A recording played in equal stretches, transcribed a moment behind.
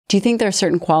Do you think there are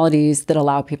certain qualities that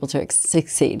allow people to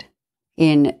succeed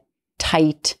in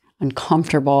tight,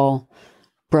 uncomfortable,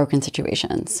 broken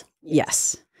situations?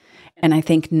 Yes. And I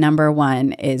think number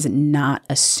one is not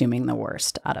assuming the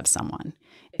worst out of someone.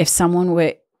 If someone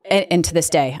would, and to this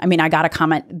day, I mean, I got a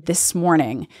comment this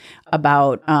morning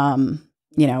about,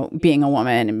 being a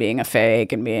woman and being a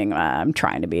fake and being, I'm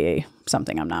trying to be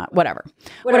something I'm not, whatever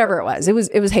it was. It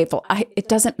was hateful. It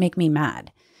doesn't make me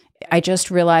mad. I just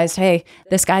realized, hey,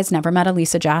 this guy's never met a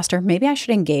Lisa Jaster. Maybe I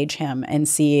should engage him and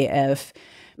see if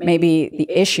maybe the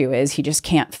issue is he just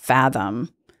can't fathom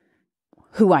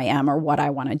who I am or what I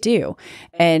want to do.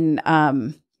 And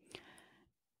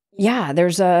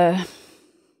there's a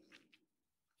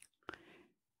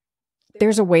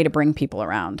way to bring people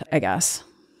around, I guess.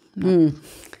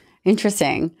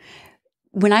 Interesting.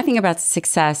 When I think about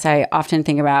success, I often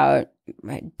think about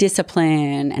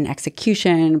discipline and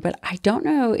execution, but I don't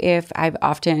know if I've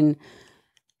often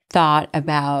thought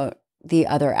about the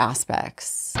other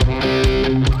aspects.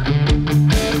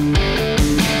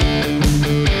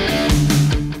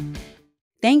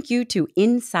 Thank you to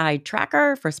Inside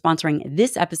Tracker for sponsoring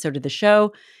this episode of the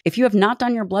show. If you have not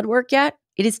done your blood work yet,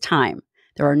 it is time.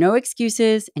 There are no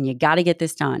excuses, and you got to get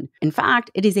this done. In fact,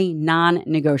 it is a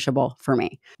non-negotiable for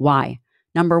me. Why?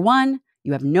 Number one,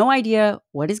 you have no idea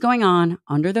what is going on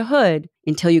under the hood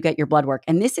until you get your blood work.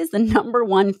 And this is the number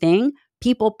one thing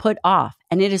people put off.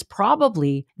 And it is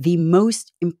probably the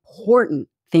most important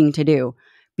thing to do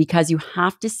because you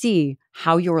have to see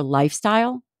how your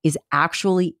lifestyle is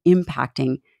actually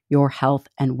impacting your health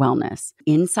and wellness.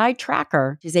 Inside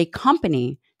Tracker is a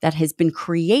company that has been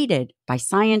created by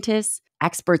scientists,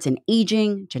 experts in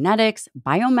aging, genetics,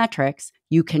 biometrics.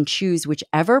 You can choose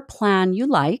whichever plan you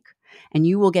like, and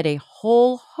you will get a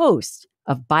whole host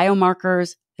of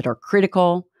biomarkers that are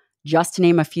critical. Just to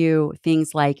name a few,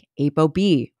 things like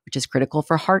ApoB, which is critical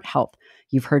for heart health.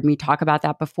 You've heard me talk about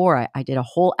that before. I did a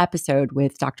whole episode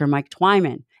with Dr. Mike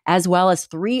Twyman, as well as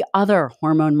 3 other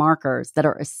hormone markers that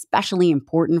are especially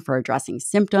important for addressing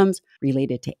symptoms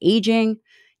related to aging.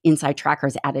 Inside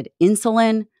Tracker's added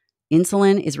insulin.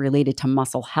 Insulin is related to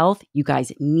muscle health. You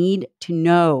guys need to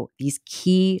know these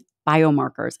key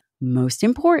biomarkers. Most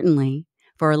importantly,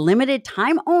 for a limited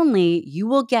time only, you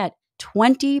will get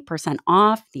 20%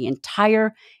 off the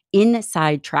entire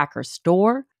Inside Tracker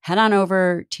store. Head on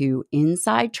over to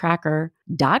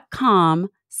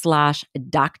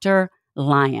insidetracker.com/Dr.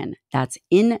 Lyon. That's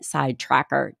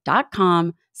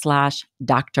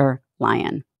insidetracker.com/Dr.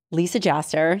 Lyon. Lisa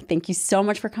Jaster, thank you so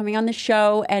much for coming on the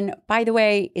show. And by the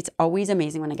way, it's always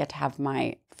amazing when I get to have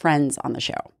my friends on the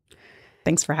show.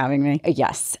 Thanks for having me.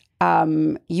 Yes.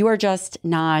 You are just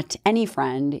not any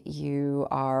friend. You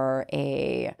are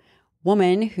a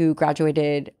woman who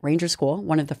graduated Ranger School,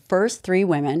 one of the first 3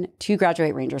 women to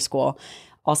graduate Ranger School,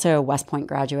 also a West Point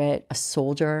graduate, a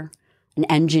soldier, an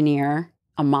engineer,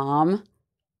 a mom,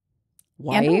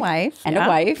 and a wife.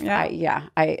 Yeah.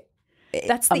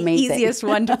 That's the amazing. Easiest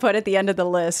one to put at the end of the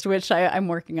list, which I'm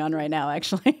working on right now,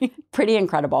 actually. Pretty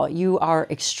incredible. You are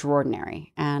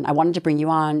extraordinary. And I wanted to bring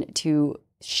you on to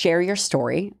share your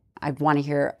story. I want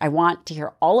to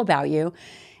hear all about you.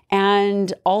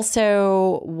 And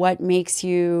also what makes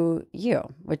you you,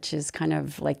 which is kind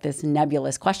of like this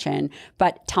nebulous question.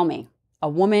 But tell me, a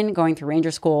woman going through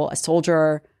Ranger School, a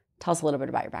soldier, tell us a little bit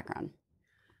about your background.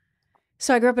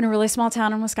 So I grew up in a really small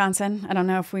town in Wisconsin. I don't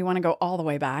know if we want to go all the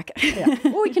way back. Yeah.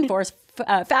 Well, we can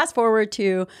fast forward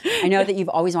to, I know that you've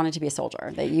always wanted to be a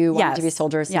soldier, that you wanted to be a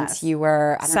soldier since you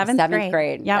were, seventh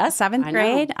grade. Yeah, yes, 7th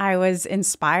grade. I was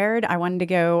inspired. I wanted to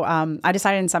go, I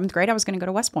decided in 7th grade I was going to go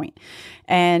to West Point.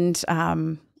 And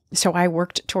so I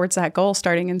worked towards that goal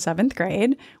starting in 7th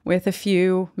grade with a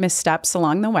few missteps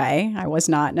along the way. I was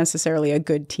not necessarily a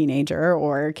good teenager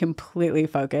or completely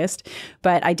focused,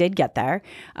 but I did get there.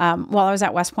 While I was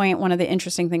at West Point, one of the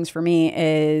interesting things for me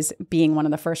is being one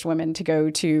of the first women to go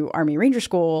to Army Ranger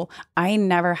School. I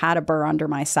never had a burr under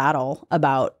my saddle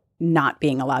about not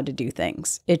being allowed to do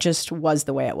things. It just was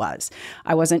the way it was.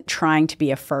 I wasn't trying to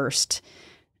be a first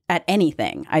at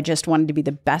anything. I just wanted to be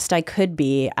the best I could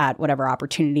be at whatever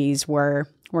opportunities were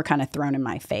kind of thrown in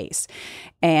my face.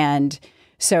 And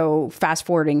so fast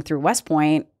forwarding through West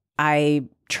Point, I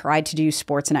tried to do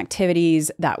sports and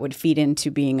activities that would feed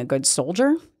into being a good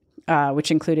soldier,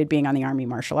 which included being on the Army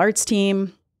martial arts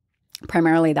team,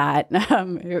 primarily that,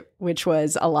 which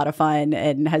was a lot of fun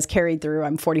and has carried through.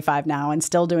 I'm 45 now and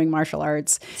still doing martial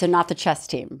arts. So not the chess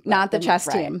team. Not the chess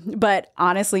team. But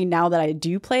honestly, now that I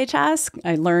do play chess,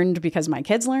 I learned because my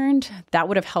kids learned, that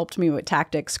would have helped me with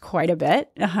tactics quite a bit.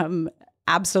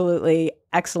 absolutely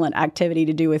excellent activity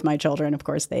to do with my children. Of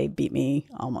course, they beat me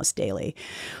almost daily.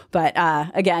 But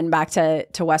again, back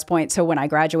to West Point. So when I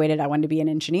graduated, I wanted to be an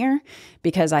engineer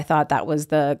because I thought that was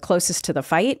the closest to the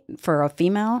fight for a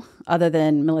female other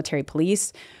than military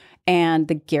police. And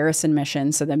the garrison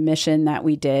mission, so the mission that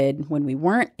we did when we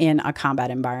weren't in a combat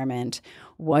environment,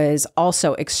 was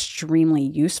also extremely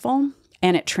useful,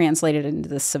 and it translated into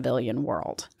the civilian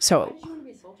world. So, why did you want to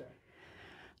be a soldier?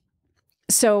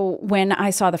 So when I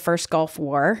saw the first Gulf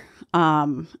War,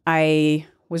 I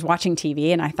was watching TV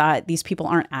and I thought, these people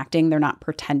aren't acting, they're not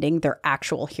pretending, they're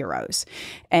actual heroes.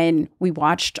 And we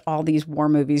watched all these war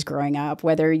movies growing up,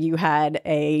 whether you had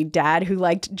a dad who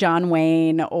liked John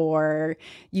Wayne or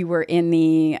you were in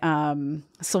the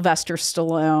Sylvester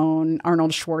Stallone,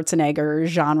 Arnold Schwarzenegger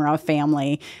genre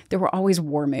family, there were always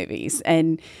war movies.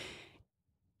 And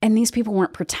these people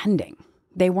weren't pretending.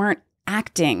 They weren't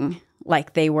acting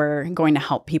like they were going to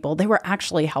help people. They were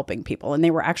actually helping people, and they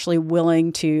were actually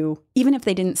willing to, even if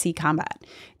they didn't see combat,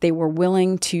 they were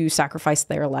willing to sacrifice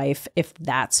their life if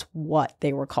that's what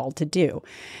they were called to do.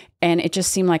 And it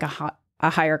just seemed like a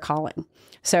higher calling.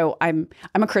 So I'm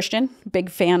a Christian,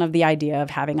 big fan of the idea of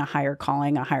having a higher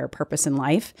calling, a higher purpose in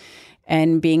life.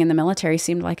 And being in the military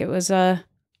seemed like it was a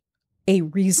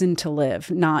reason to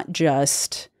live, not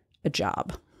just a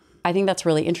job. I think that's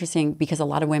really interesting because a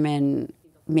lot of women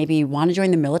maybe want to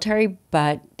join the military,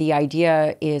 but the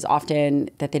idea is often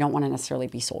that they don't want to necessarily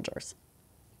be soldiers.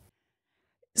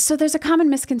 So there's a common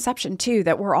misconception too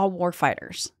that we're all war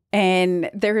fighters. And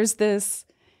there's this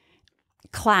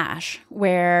clash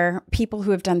where people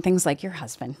who have done things like your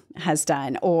husband has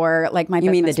done, or like my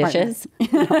You mean the business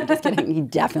dishes? No, I'm just kidding. He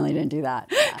definitely didn't do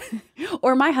that. Yeah.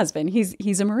 Or my husband,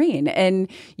 he's a Marine. And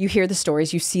you hear the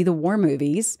stories, you see the war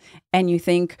movies, and you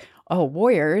think, oh,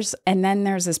 warriors. And then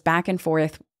there's this back and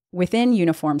forth within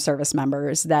uniformed service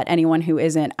members that anyone who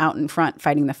isn't out in front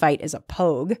fighting the fight is a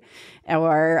pogue,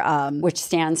 or which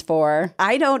stands for,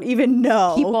 I don't even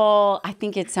know. People, I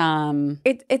think it's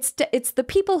it's the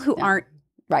people who aren't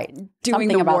right doing something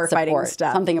the about war fighting support.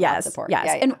 stuff. Something yes, about support. Yes.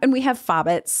 Yeah. And we have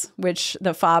FOBITs, which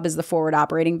the FOB is the forward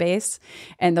operating base.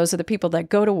 And those are the people that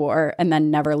go to war and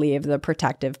then never leave the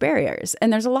protective barriers.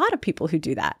 And there's a lot of people who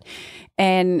do that.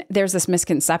 And there's this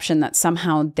misconception that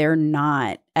somehow they're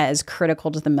not as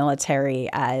critical to the military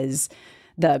as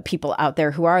the people out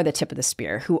there who are the tip of the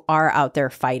spear, who are out there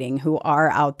fighting, who are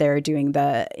out there doing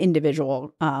the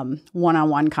individual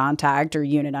one-on-one contact or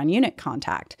unit-on-unit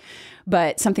contact.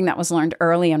 But something that was learned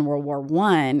early in World War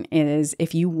I is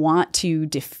if you want to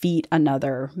defeat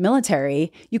another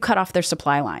military, you cut off their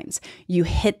supply lines. You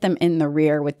hit them in the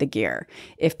rear with the gear.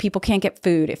 If people can't get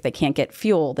food, if they can't get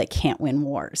fuel, they can't win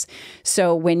wars.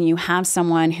 So when you have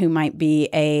someone who might be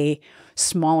a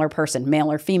smaller person,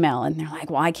 male or female, and they're like,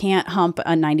 well, I can't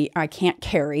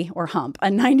carry or hump a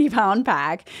 90-pound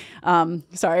pack.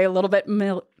 Sorry, a little bit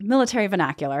military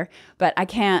vernacular, but I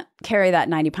can't carry that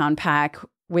 90-pound pack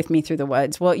with me through the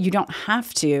woods. Well, you don't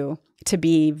have to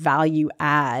be value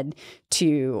add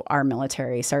to our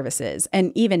military services.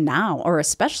 And even now, or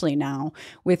especially now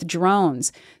with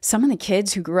drones, some of the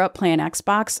kids who grew up playing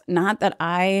Xbox, not that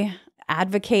I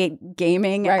advocate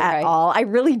gaming at all. I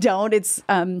really don't. It's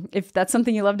if that's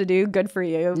something you love to do, good for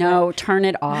you. No, turn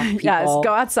it off, people. Yes,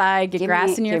 go outside, get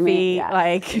grass in your feet.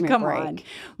 Come on.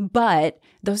 But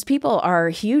those people are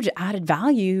huge added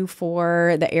value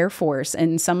for the Air Force.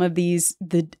 And some of these,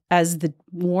 as the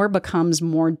war becomes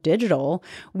more digital,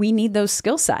 we need those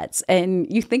skill sets.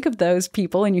 And you think of those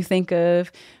people and you think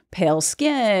of pale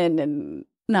skin and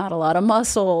not a lot of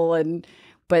muscle,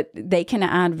 but they can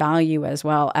add value as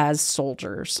well as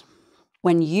soldiers.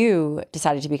 When you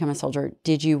decided to become a soldier,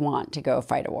 did you want to go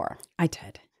fight a war? I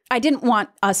did. I didn't want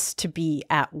us to be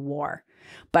at war,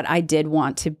 but I did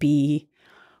want to be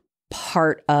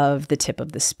part of the tip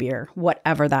of the spear,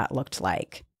 whatever that looked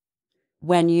like.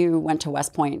 When you went to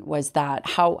West Point, was that,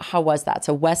 how was that?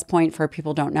 So West Point, for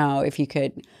people who don't know, if you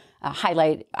could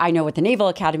highlight, I know what the Naval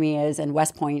Academy is, and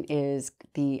West Point is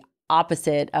the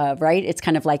opposite of, right? It's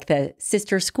kind of like the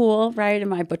sister school, right?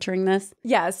 Am I butchering this?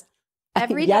 Yes.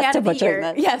 Every day of the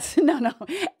year. Yes. No.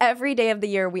 Every day of the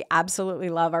year, we absolutely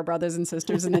love our brothers and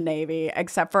sisters in the Navy,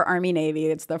 except for Army Navy.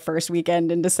 It's the first weekend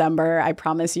in December. I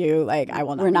promise you, I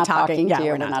will not be talking. Yeah,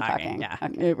 we're not talking. Yeah,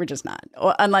 okay. We're just not.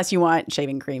 Well, unless you want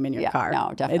shaving cream in your car.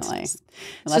 No, definitely.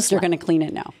 Unless you're going to clean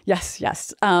it now.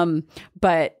 Yes.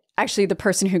 But actually, the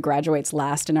person who graduates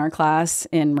last in our class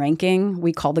in ranking,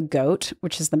 we call the GOAT,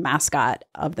 which is the mascot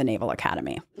of the Naval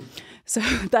Academy. So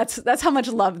that's how much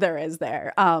love there is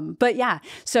there. But yeah,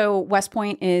 so West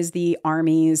Point is the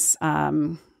Army's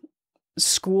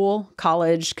school,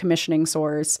 college commissioning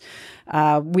source.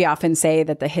 We often say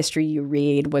that the history you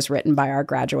read was written by our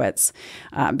graduates,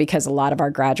 because a lot of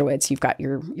our graduates, you've got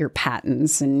your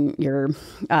Pattons and your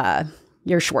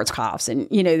Schwarzkopfs, and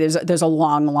there's a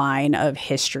long line of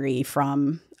history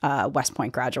from West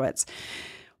Point graduates.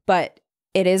 But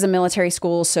it is a military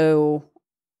school, so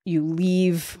you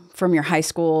leave from your high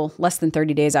school less than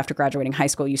 30 days after graduating high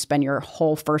school. You spend your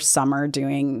whole first summer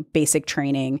doing basic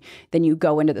training. Then you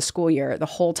go into the school year. The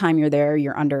whole time you're there,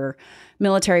 you're under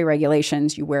military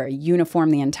regulations. You wear a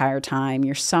uniform the entire time.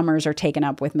 Your summers are taken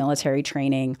up with military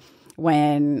training.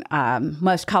 When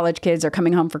most college kids are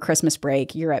coming home for Christmas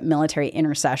break, you're at military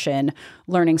intercession,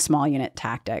 learning small unit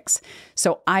tactics.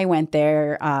 So I went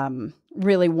there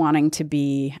really wanting to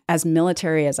be as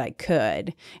military as I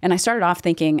could. And I started off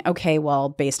thinking, okay, well,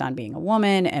 based on being a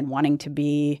woman and wanting to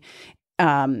be,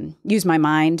 use my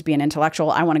mind, be an intellectual,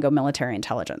 I want to go military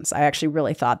intelligence. I actually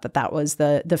really thought that was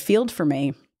the field for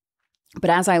me. But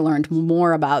as I learned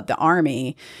more about the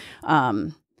Army,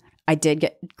 I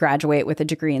did graduate with a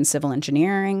degree in civil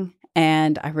engineering,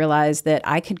 and I realized that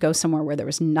I could go somewhere where there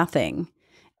was nothing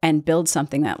and build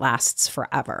something that lasts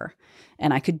forever.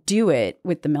 And I could do it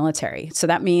with the military. So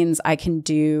that means I can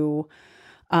do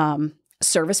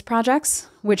service projects,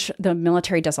 which the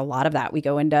military does a lot of that. We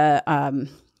go into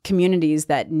communities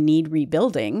that need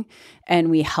rebuilding, and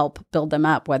we help build them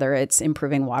up, whether it's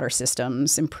improving water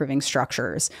systems, improving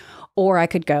structures, or I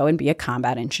could go and be a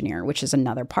combat engineer, which is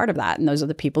another part of that. And those are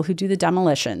the people who do the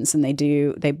demolitions, and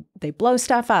they blow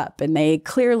stuff up, and they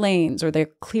clear lanes, or they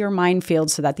clear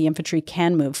minefields so that the infantry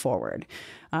can move forward.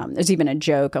 There's even a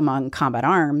joke among combat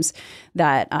arms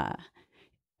that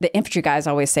the infantry guys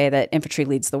always say that infantry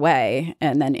leads the way,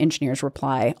 and then engineers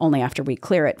reply, only after we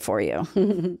clear it for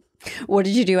you. What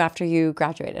did you do after you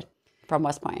graduated from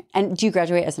West Point? And do you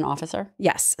graduate as an officer?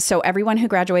 Yes. So everyone who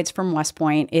graduates from West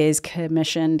Point is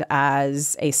commissioned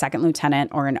as a second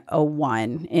lieutenant or an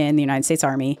O1 in the United States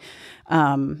Army.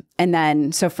 And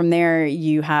then, so from there,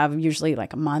 you have usually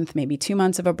like a month, maybe 2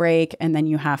 months of a break, and then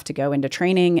you have to go into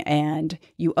training, and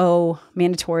you owe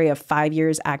mandatory of 5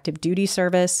 years active duty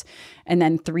service, and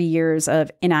then 3 years of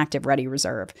inactive ready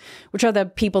reserve, which are the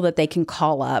people that they can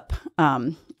call up.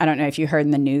 I don't know if you heard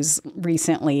in the news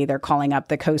recently, they're calling up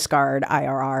the Coast Guard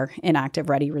IRR, inactive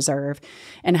ready reserve,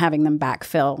 and having them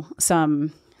backfill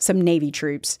some Navy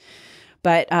troops.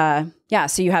 But yeah,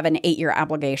 so you have an 8-year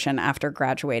obligation after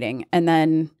graduating. And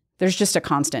then there's just a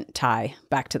constant tie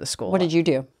back to the school. What did you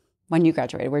do when you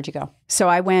graduated? Where'd you go? So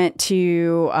I went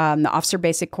to the officer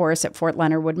basic course at Fort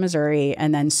Leonard Wood, Missouri.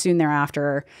 And then soon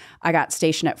thereafter, I got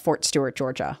stationed at Fort Stewart,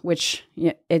 Georgia, which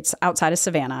it's outside of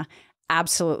Savannah.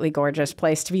 Absolutely gorgeous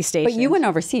place to be stationed. But you went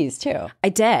overseas too. I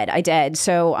did.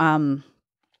 So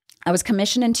I was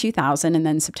commissioned in 2000, and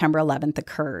then September 11th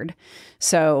occurred.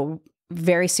 So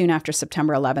very soon after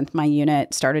September 11th, my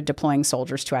unit started deploying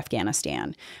soldiers to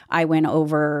Afghanistan. I went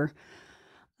over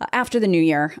after the new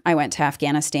year. I went to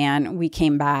Afghanistan. We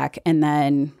came back, and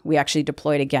then we actually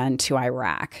deployed again to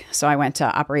Iraq. So I went to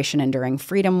Operation Enduring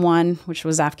Freedom 1, which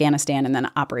was Afghanistan, and then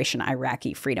Operation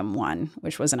Iraqi Freedom 1,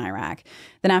 which was in Iraq.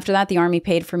 Then after that, the Army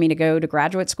paid for me to go to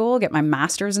graduate school, get my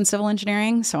master's in civil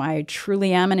engineering. So I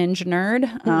truly am an engineer.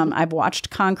 I've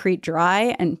watched concrete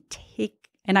dry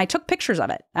and I took pictures of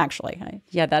it, actually.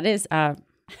 Yeah, that is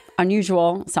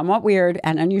unusual, somewhat weird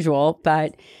and unusual.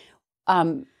 But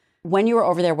when you were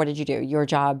over there, what did you do? Your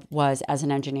job was as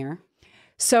an engineer?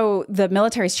 So the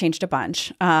military's changed a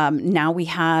bunch. Now we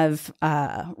have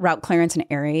route clearance and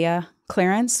area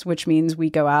clearance, which means we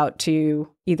go out to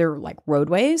either like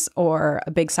roadways or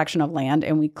a big section of land,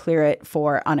 and we clear it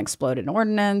for unexploded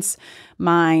ordnance,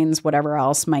 mines, whatever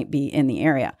else might be in the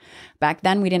area. Back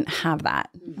then, we didn't have that.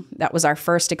 That was our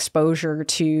first exposure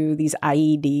to these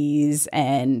IEDs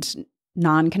and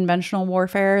non-conventional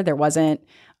warfare. There wasn't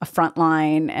a front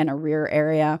line and a rear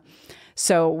area.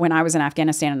 So when I was in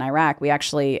Afghanistan and Iraq, we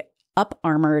actually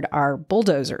up-armored our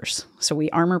bulldozers. So we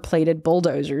armor-plated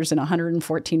bulldozers in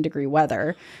 114-degree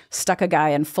weather, stuck a guy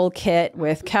in full kit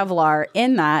with Kevlar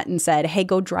in that and said, hey,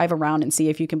 go drive around and see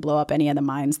if you can blow up any of the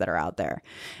mines that are out there.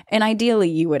 And ideally,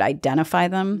 you would identify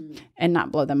them and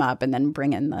not blow them up, and then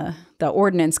bring in the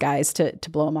ordnance guys to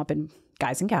blow them up, and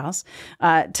guys and gals,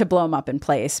 to blow them up in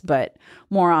place. But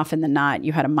more often than not,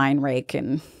 you had a mine rake,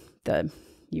 and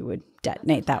you would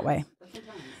detonate that way.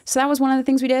 So that was one of the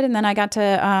things we did. And then I got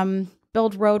to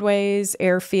build roadways,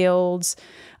 airfields,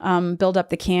 build up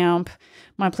the camp.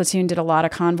 My platoon did a lot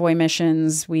of convoy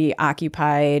missions. We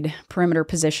occupied perimeter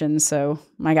positions. So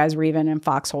my guys were even in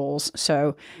foxholes.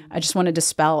 So I just wanted to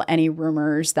dispel any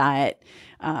rumors that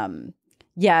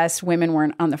yes, women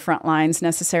weren't on the front lines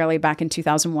necessarily back in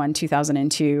 2001,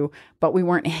 2002, but we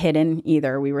weren't hidden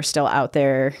either. We were still out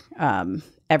there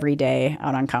every day,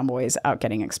 out on convoys, out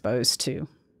getting exposed to.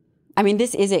 I mean,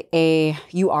 this is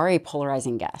you are a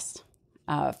polarizing guest.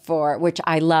 For which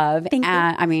I love. Thank you.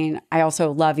 I mean, I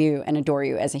also love you and adore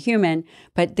you as a human,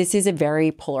 but this is a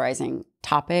very polarizing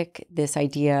topic, this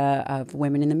idea of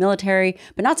women in the military,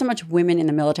 but not so much women in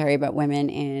the military, but women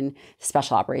in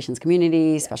special operations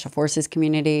community, special forces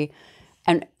community.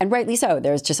 And rightly so.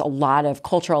 There's just a lot of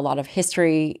culture, a lot of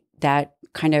history that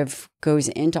kind of goes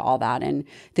into all that. And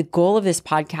the goal of this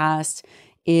podcast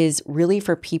is really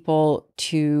for people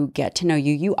to get to know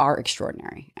you. You are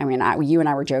extraordinary. I mean, you and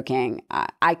I were joking.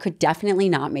 I could definitely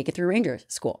not make it through Ranger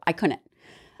School. I couldn't.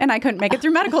 And I couldn't make it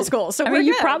through medical school. So I mean,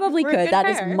 you good. probably We're could. That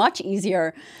there. is much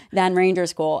easier than Ranger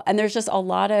School. And there's just a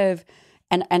lot of,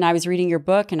 and I was reading your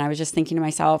book and I was just thinking to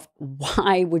myself,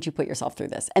 why would you put yourself through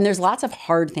this? And there's lots of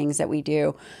hard things that we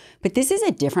do, but this is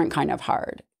a different kind of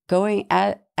hard.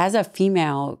 As a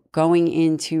female going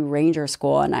into Ranger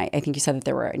School, and I think you said that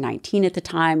there were 19 at the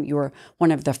time, you were one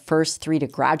of the first 3 to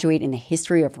graduate in the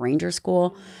history of Ranger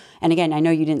School. And again, I know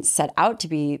you didn't set out to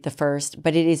be the first,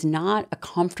 but it is not a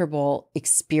comfortable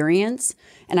experience.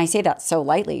 And I say that so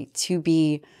lightly, to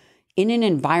be in an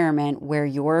environment where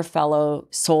your fellow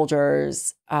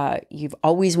soldiers, you've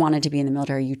always wanted to be in the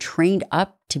military, you trained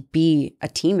up to be a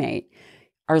teammate,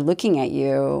 are looking at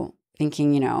you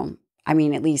thinking, I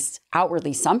mean, at least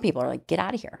outwardly, some people are like, get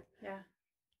out of here.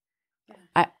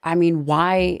 Yeah. I mean,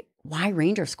 why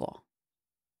Ranger School?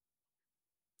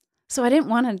 So I didn't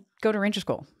want to go to Ranger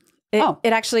School.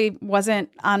 It actually wasn't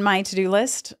on my to-do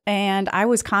list. And I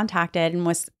was contacted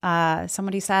and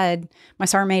somebody said, my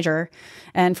Sergeant Major,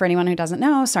 and for anyone who doesn't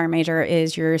know, Sergeant Major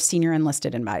is your senior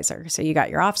enlisted advisor. So you got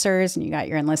your officers and you got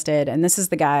your enlisted. And this is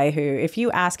the guy who, if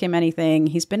you ask him anything,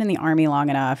 he's been in the Army long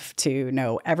enough to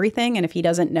know everything. And if he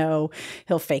doesn't know,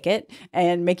 he'll fake it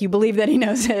and make you believe that he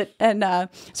knows it. And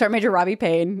Sergeant Major Robbie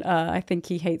Payne, I think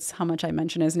he hates how much I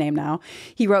mention his name now.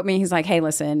 He wrote me, he's like, hey,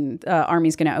 listen,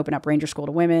 Army's going to open up Ranger School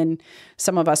to women.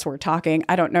 Some of us were talking.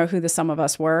 I don't know who the some of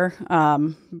us were,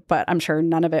 but I'm sure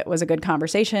none of it was a good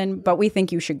conversation, but we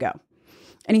think you should go.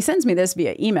 And he sends me this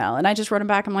via email. And I just wrote him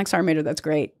back. I'm like, Sergeant Major, that's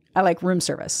great. I like room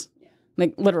service.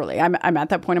 Like literally, I'm at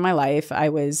that point in my life. I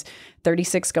was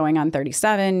 36 going on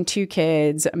 37, 2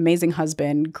 kids, amazing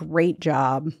husband, great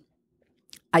job.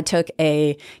 I took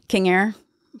a King Air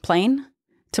plane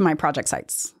to my project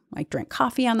sites. Like drank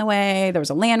coffee on the way. There was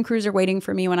a Land Cruiser waiting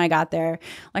for me when I got there.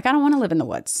 Like, I don't want to live in the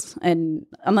woods, and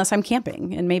unless I'm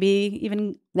camping and maybe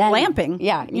even glamping.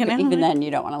 Yeah, even then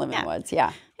you don't want to live in the woods.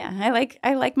 Yeah, yeah.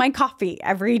 I like my coffee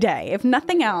every day. If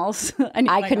nothing else,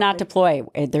 I could not deploy.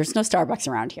 There's no Starbucks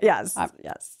around here. Yes,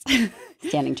 yes.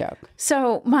 Standing joke.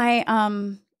 So my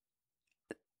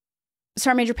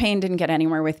Sergeant Major Payne didn't get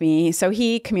anywhere with me. So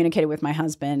he communicated with my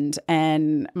husband,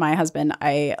 and my husband,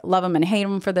 I love him and hate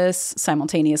him for this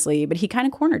simultaneously, but he kind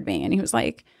of cornered me and he was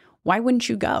like, why wouldn't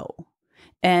you go?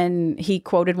 And he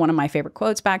quoted one of my favorite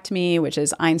quotes back to me, which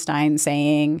is Einstein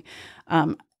saying,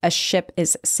 a ship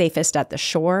is safest at the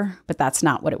shore, but that's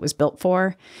not what it was built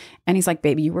for. And he's like,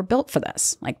 baby, you were built for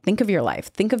this. Like, think of your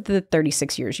life. Think of the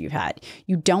 36 years you've had.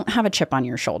 You don't have a chip on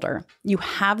your shoulder. You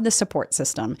have the support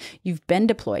system. You've been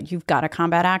deployed. You've got a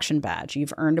combat action badge.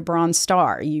 You've earned a Bronze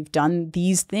Star. You've done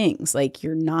these things. Like,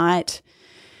 you're not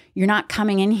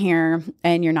coming in here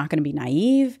and you're not going to be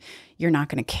naive. You're not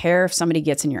going to care if somebody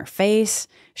gets in your face.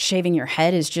 Shaving your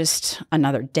head is just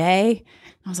another day.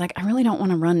 I was like, I really don't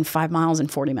want to run 5 miles in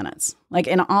 40 minutes. Like,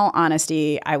 in all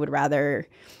honesty, I would rather,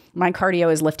 my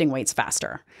cardio is lifting weights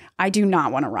faster. I do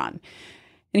not want to run.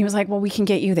 And he was like, well, we can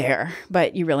get you there,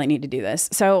 but you really need to do this.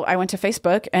 So I went to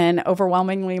Facebook, and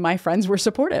overwhelmingly my friends were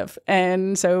supportive.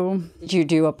 And so, did you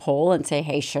do a poll and say,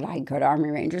 hey, should I go to Army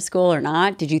Ranger School or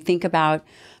not? Did you think about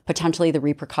potentially the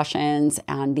repercussions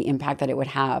and the impact that it would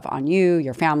have on you,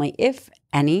 your family, if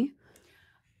any?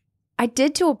 I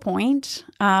did to a point.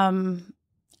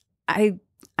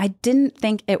 I didn't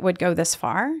think it would go this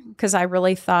far, because I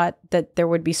really thought that there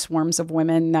would be swarms of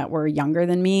women that were younger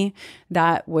than me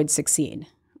that would succeed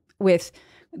with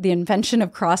the invention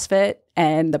of CrossFit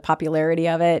and the popularity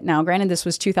of it. Now, granted, this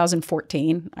was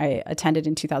 2014. I attended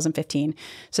in 2015.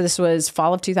 So this was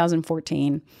fall of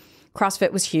 2014.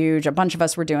 CrossFit was huge. A bunch of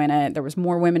us were doing it. There was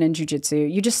more women in jiu-jitsu.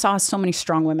 You just saw so many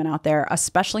strong women out there,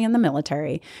 especially in the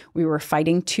military. We were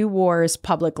fighting 2 wars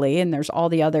publicly, and there's all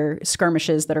the other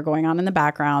skirmishes that are going on in the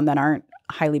background that aren't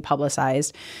highly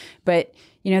publicized. But,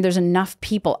 there's enough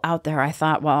people out there. I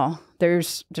thought, well,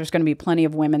 there's going to be plenty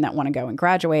of women that want to go and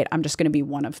graduate. I'm just going to be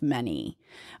one of many.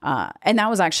 And that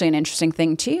was actually an interesting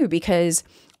thing too, because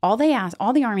all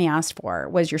the Army asked for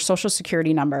was your social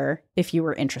security number if you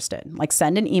were interested. Like,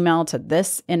 send an email to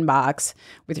this inbox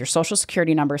with your social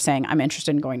security number saying, I'm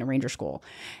interested in going to Ranger School.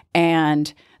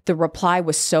 And the reply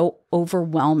was so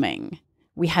overwhelming,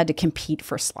 we had to compete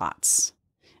for slots.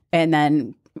 And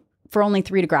then for only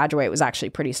 3 to graduate was actually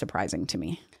pretty surprising to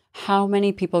me. How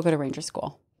many people go to Ranger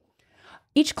School?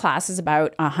 Each class is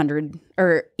about 100,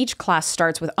 or each class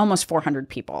starts with almost 400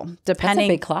 people, depending. That's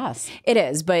a big class. It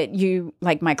is, but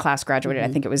like my class graduated, I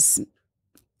think it was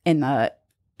I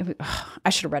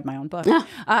should have read my own book. Because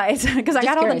I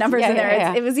got all the numbers in there.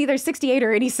 Yeah. It was either 68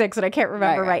 or 86, and I can't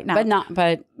remember right now.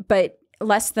 But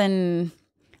less than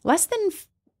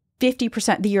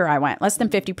 50%, the year I went, less than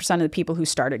 50% of the people who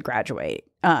started graduate,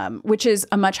 which is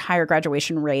a much higher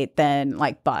graduation rate than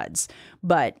like buds.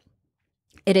 But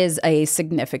it is a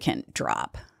significant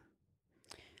drop.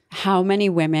 How many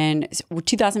women,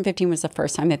 2015 was the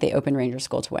first time that they opened Ranger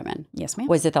School to women. Yes, ma'am.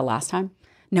 Was it the last time?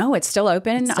 No, it's still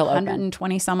open. It's still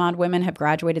 120 some odd women have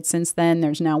graduated since then.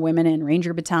 There's now women in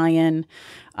Ranger Battalion.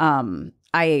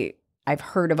 I've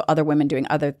heard of other women doing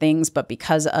other things, but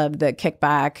because of the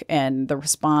kickback and the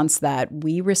response that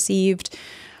we received,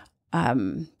 I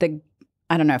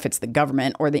don't know if it's the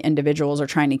government or the individuals are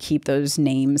trying to keep those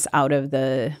names out of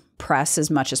the press as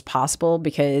much as possible,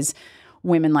 because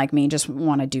women like me just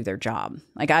want to do their job.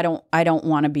 Like, I don't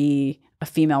want to be a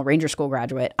female Ranger School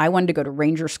graduate. I wanted to go to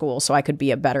Ranger School so I could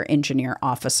be a better engineer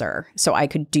officer, so I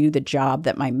could do the job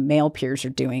that my male peers are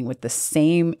doing with the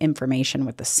same information,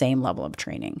 with the same level of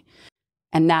training.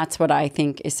 And that's what I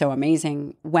think is so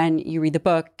amazing. When you read the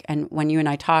book and when you and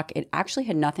I talk, it actually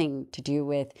had nothing to do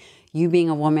with you being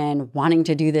a woman wanting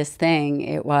to do this thing.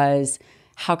 It was,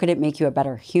 how could it make you a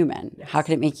better human? Yes. How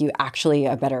could it make you actually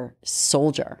a better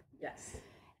soldier? Yes.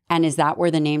 And is that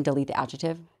where the name Delete the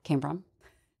Adjective came from?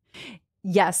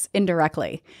 Yes,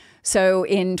 indirectly. So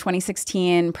in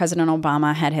 2016, President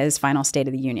Obama had his final State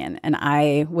of the Union, and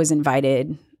I was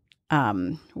invited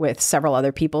with several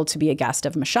other people to be a guest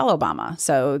of Michelle Obama.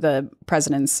 So the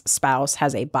president's spouse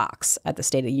has a box at the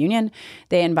State of the Union.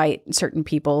 They invite certain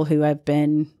people who have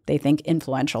been, they think,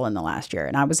 influential in the last year.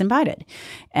 And I was invited.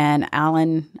 And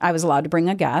I was allowed to bring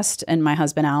a guest. And my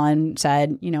husband, Alan,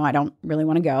 said, I don't really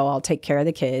want to go. I'll take care of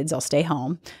the kids. I'll stay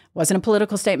home. Wasn't a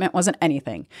political statement, wasn't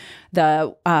anything.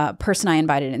 The person I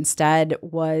invited instead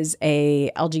was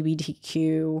a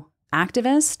LGBTQ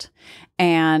activist.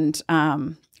 And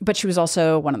but she was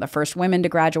also one of the first women to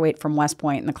graduate from West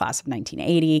Point in the class of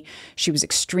 1980. She was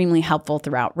extremely helpful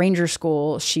throughout Ranger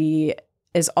School. She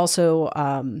is also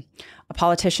a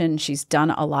politician. She's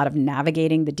done a lot of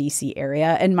navigating the DC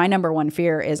area. And my number one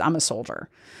fear is I'm a soldier.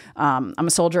 I'm a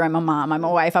soldier, I'm a mom, I'm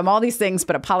a wife, I'm all these things,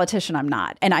 but a politician I'm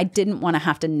not. And I didn't want to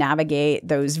have to navigate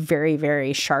those very,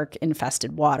 very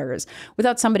shark-infested waters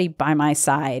without somebody by my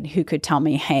side who could tell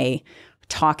me, hey,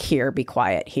 talk here, be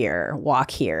quiet here,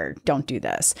 walk here, don't do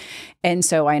this. And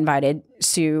so I invited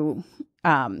Sue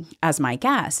as my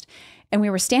guest. And we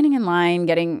were standing in line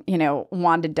getting,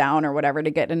 wanded down or whatever to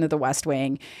get into the West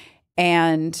Wing.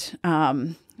 And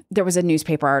there was a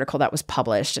newspaper article that was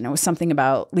published, and it was something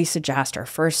about Lisa Jaster,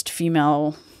 first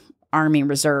female Army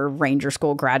Reserve Ranger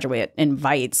School graduate,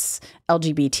 invites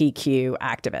LGBTQ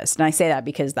activists. And I say that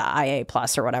because the IA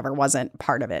plus or whatever wasn't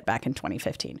part of it back in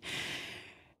 2015.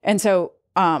 And so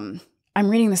I'm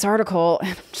reading this article and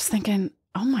I'm just thinking,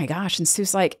 oh my gosh. And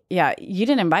Sue's like, yeah, you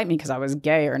didn't invite me because I was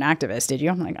gay or an activist, did you?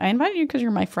 I'm like, I invited you because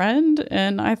you're my friend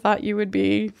and I thought you would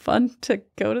be fun to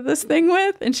go to this thing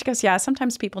with. And she goes, yeah,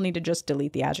 sometimes people need to just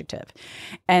delete the adjective.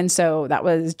 And so that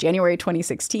was January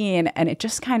 2016, and it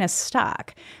just kind of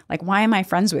stuck. Like, why am I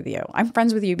friends with you? I'm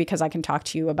friends with you because I can talk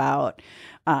to you about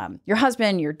your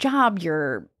husband, your job,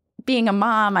 your being a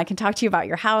mom. I can talk to you about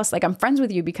your house. Like, I'm friends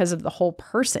with you because of the whole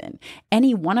person.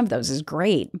 Any one of those is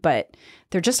great, but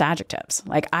they're just adjectives.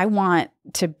 Like, I want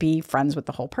to be friends with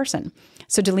the whole person.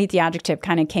 So delete the adjective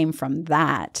kind of came from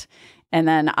that. And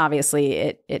then obviously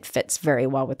it fits very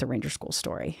well with the Ranger School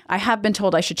story. I have been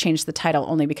told I should change the title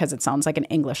only because it sounds like an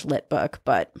English lit book,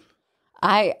 but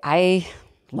I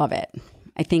love it.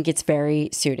 I think it's very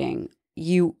suiting.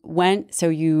 You went to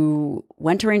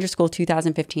Ranger School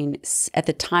 2015. At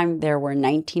the time, there were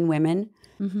 19 women,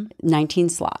 19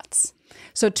 slots.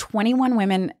 So 21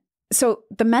 women. So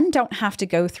the men don't have to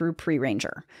go through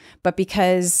pre-Ranger, but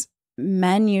because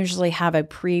men usually have a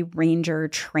pre-Ranger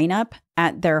train up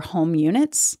at their home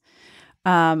units,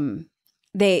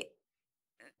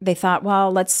 they thought,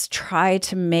 well, let's try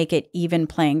to make it even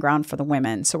playing ground for the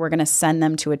women. So we're going to send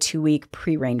them to a 2-week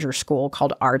pre-ranger school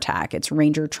called RTAC. It's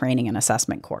Ranger Training and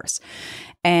Assessment Course.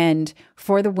 And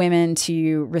for the women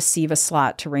to receive a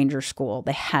slot to ranger school,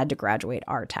 they had to graduate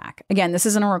RTAC. Again, this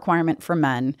isn't a requirement for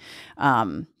men.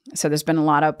 So there's been a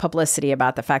lot of publicity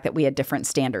about the fact that we had different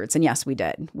standards. And yes, we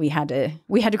did. We had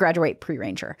to graduate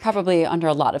pre-ranger. Probably under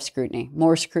a lot of scrutiny,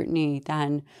 more scrutiny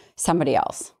than somebody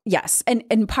else. Yes.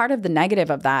 And part of the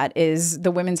negative of that is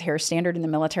the women's hair standard in the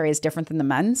military is different than the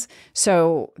men's.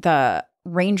 So the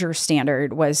ranger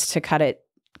standard was to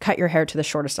cut your hair to the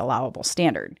shortest allowable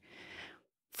standard.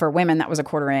 For women, that was a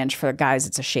 1/4 inch. For guys,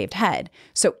 it's a shaved head.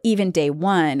 So even day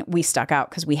one, we stuck out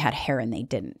because we had hair and they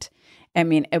didn't. I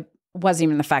mean, it wasn't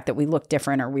even the fact that we looked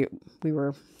different or we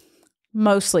were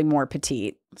mostly more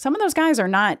petite. Some of those guys they're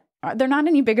not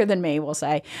any bigger than me, we'll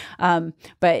say.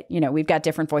 But, we've got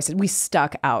different voices. We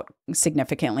stuck out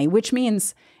significantly, which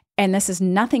means, and this is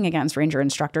nothing against ranger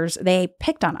instructors, they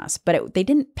picked on us, but they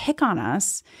didn't pick on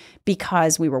us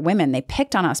because we were women. They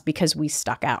picked on us because we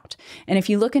stuck out. And if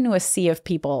you look into a sea of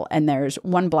people and there's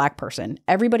one black person,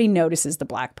 everybody notices the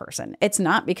black person. It's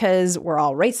not because we're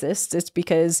all racist. It's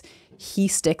because he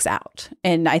sticks out.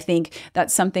 And I think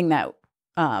that's something that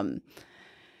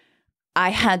I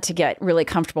had to get really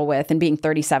comfortable with, and being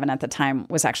 37 at the time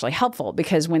was actually helpful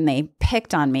because when they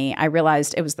picked on me, I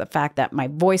realized it was the fact that my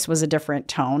voice was a different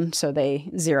tone. So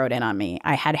they zeroed in on me.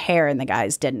 I had hair and the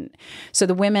guys didn't. So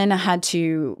the women had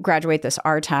to graduate this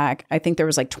RTAC. I think there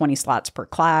was like 20 slots per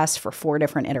class for 4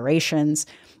 different iterations.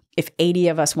 If 80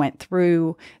 of us went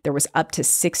through, there was up to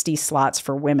 60 slots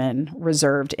for women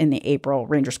reserved in the April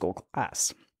Ranger School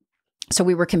class. So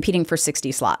we were competing for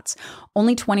 60 slots.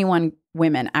 Only 21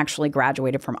 women actually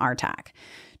graduated from RTAC.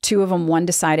 2 of them, one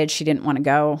decided she didn't want to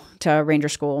go to Ranger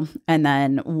School, and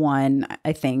then one,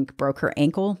 I think, broke her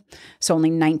ankle. So only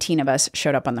 19 of us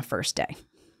showed up on the first day.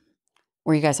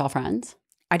 Were you guys all friends?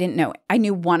 I didn't know. I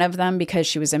knew one of them because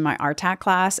she was in my RTAC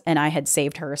class, and I had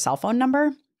saved her cell phone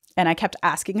number. And I kept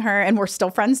asking her, and we're still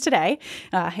friends today.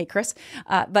 Hey, Chris.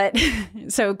 But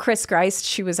so Chris Geist,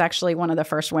 she was actually one of the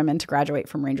first women to graduate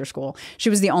from Ranger School. She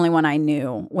was the only one I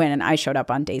knew when I showed up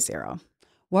on day 0.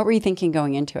 What were you thinking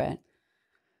going into it?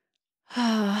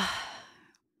 I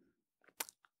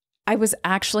was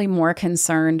actually more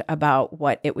concerned about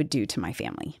what it would do to my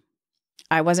family.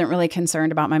 I wasn't really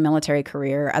concerned about my military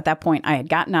career. At that point, I had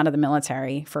gotten out of the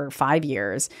military for 5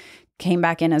 years, came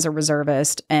back in as a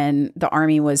reservist, and the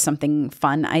Army was something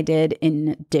fun I did in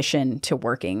addition to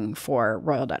working for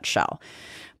Royal Dutch Shell.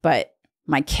 But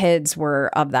my kids were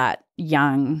of that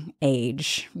young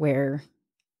age where,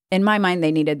 in my mind,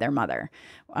 they needed their mother.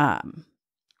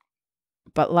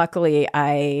 But luckily,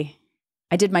 I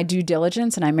did my due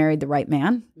diligence and I married the right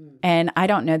man. And I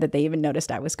don't know that they even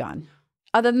noticed I was gone.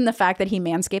 Other than the fact that he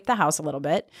manscaped the house a little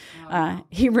bit.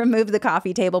 He removed the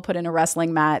coffee table, put in a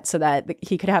wrestling mat so that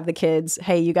he could have the kids,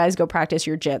 hey, you guys go practice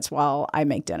your jits while I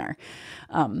make dinner.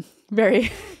 Very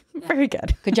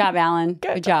good. Good job, Alan.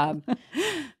 Good job.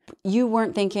 You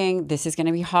weren't thinking, this is going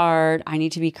to be hard. I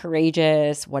need to be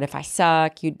courageous. What if I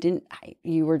suck?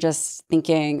 You were just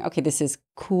thinking, okay, this is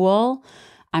cool.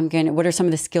 What are some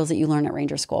of the skills that you learn at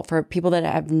Ranger School? For people that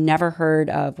have never heard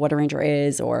of what a Ranger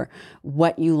is or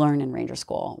what you learn in Ranger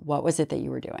School, what was it that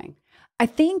you were doing? I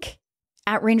think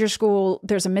at Ranger School,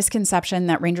 there's a misconception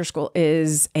that Ranger School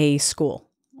is a school.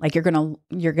 Like you're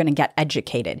gonna get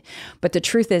educated. But the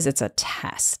truth is it's a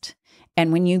test.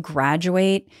 And when you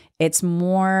graduate, it's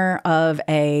more of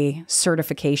a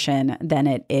certification than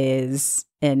it is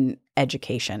an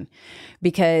education.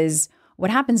 Because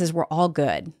what happens is we're all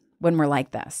good when we're like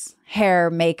this.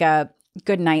 Hair, makeup,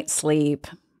 good night's sleep,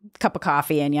 cup of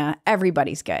coffee in you,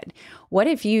 everybody's good. What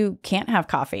if you can't have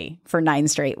coffee for 9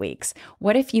 straight weeks?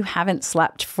 What if you haven't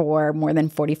slept for more than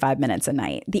 45 minutes a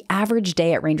night? The average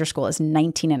day at Ranger School is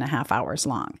 19 and a half hours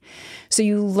long. So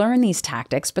you learn these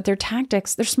tactics, but they're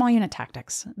small unit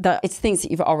tactics. It's things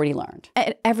that you've already learned.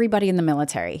 Everybody in the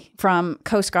military, from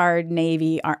Coast Guard,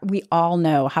 Navy, we all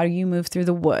know how do you move through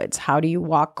the woods? How do you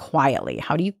walk quietly?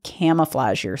 How do you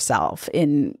camouflage yourself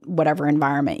in whatever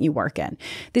environment you work in?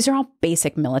 These are all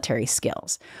basic military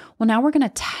skills. Well, now we're going to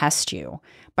test you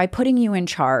by putting you in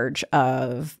charge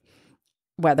of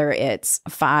whether it's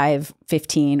 5,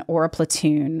 15, or a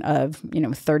platoon of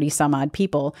 30 some odd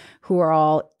people who are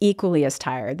all equally as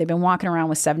tired. They've been walking around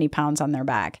with 70 pounds on their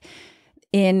back.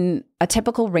 In a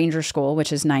typical Ranger School,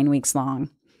 which is 9 weeks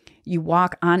long, you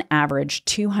walk on average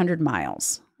 200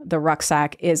 miles. The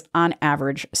rucksack is on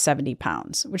average 70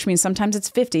 pounds, which means sometimes it's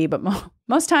 50, but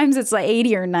Most times it's like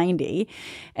 80 or 90,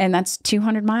 and that's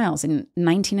 200 miles in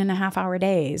 19 and a half hour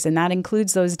days. And that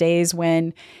includes those days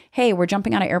when, hey, we're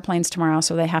jumping out of airplanes tomorrow,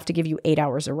 so they have to give you 8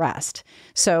 hours of rest.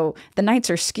 So the nights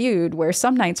are skewed where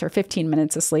some nights are 15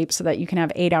 minutes of sleep so that you can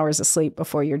have 8 hours of sleep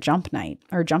before your jump night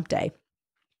or jump day.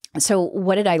 So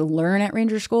what did I learn at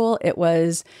Ranger School? It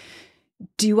was,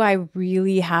 do I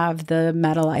really have the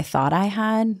medal I thought I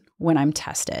had when I'm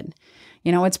tested?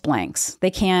 You know, it's blanks.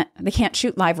 They can't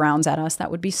shoot live rounds at us.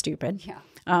 That would be stupid. Yeah.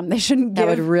 They shouldn't give.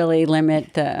 That would really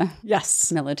limit the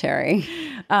Yes. military.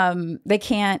 They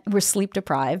can't. We're sleep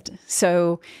deprived.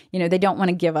 So, you know, they don't want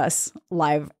to give us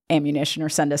live ammunition or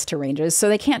send us to ranges. So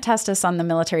they can't test us on the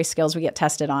military skills we get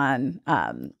tested on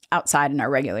outside in our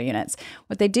regular units.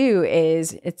 What they do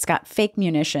is it's got fake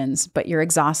munitions, but you're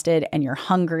exhausted and you're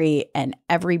hungry and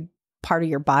every part of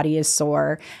your body is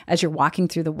sore as you're walking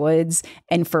through the woods.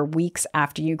 And for weeks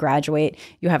after you graduate,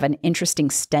 you have an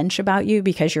interesting stench about you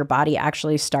because your body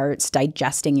actually starts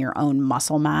digesting your own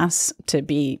muscle mass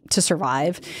to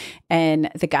survive. And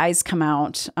the guys come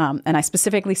out, and I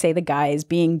specifically say the guys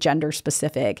being gender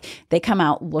specific, they come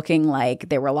out looking like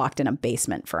they were locked in a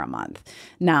basement for a month.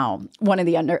 Now, one of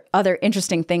the other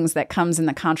interesting things that comes in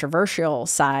the controversial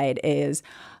side is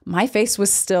my face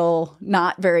was still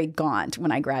not very gaunt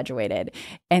when I graduated.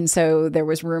 And so there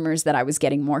was rumors that I was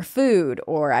getting more food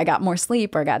or I got more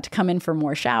sleep or I got to come in for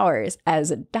more showers. As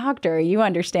a doctor, you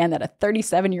understand that a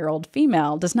 37-year-old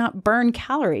female does not burn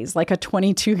calories like a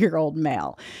 22-year-old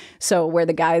male. So where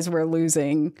the guys were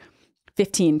losing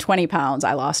 15, 20 pounds,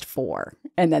 I lost 4.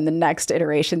 And then the next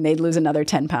iteration, they'd lose another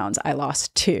 10 pounds. I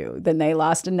lost 2. Then they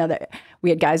lost another. We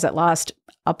had guys that lost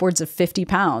upwards of 50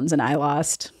 pounds and I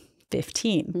lost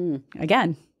 15.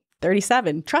 Again,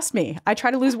 37. Trust me, I try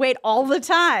to lose weight all the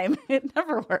time. It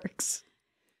never works.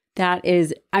 That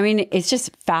is, I mean, it's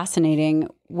just fascinating.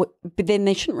 But then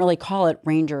they shouldn't really call it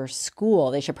Ranger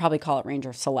School. They should probably call it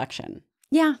Ranger Selection.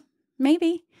 Yeah,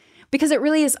 maybe. Because it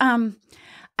really is. I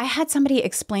had somebody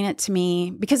explain it to me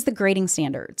because the grading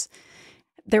standards.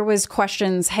 There was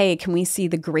questions, hey, can we see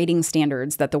the grading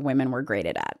standards that the women were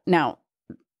graded at? Now,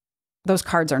 those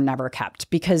cards are never kept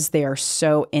because they are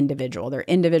so individual. They're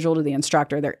individual to the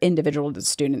instructor. They're individual to the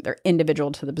student. They're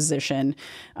individual to the position.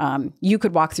 You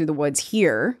could walk through the woods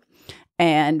here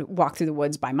and walk through the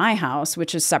woods by my house,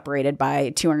 which is separated by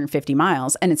 250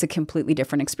 miles. And it's a completely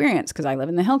different experience because I live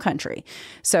in the hill country.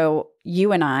 So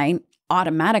you and I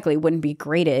automatically wouldn't be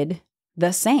graded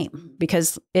the same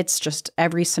because it's just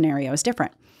every scenario is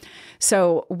different.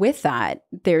 So with that,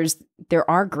 there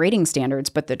are grading standards,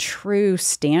 but the true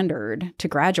standard to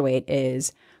graduate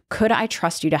is, could I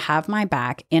trust you to have my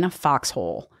back in a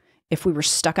foxhole if we were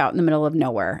stuck out in the middle of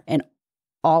nowhere and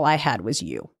all I had was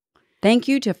you? Thank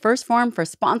you to First Form for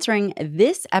sponsoring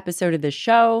this episode of the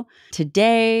show.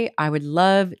 Today, I would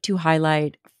love to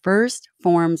highlight First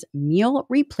Form's meal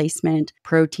replacement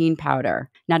protein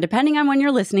powder. Now, depending on when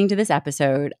you're listening to this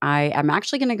episode, I am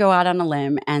actually going to go out on a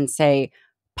limb and say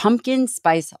pumpkin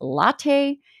spice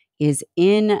latte is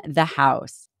in the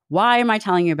house. Why am I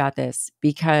telling you about this?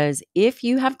 Because if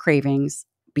you have cravings,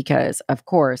 because of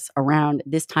course, around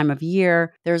this time of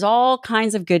year, there's all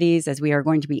kinds of goodies as we are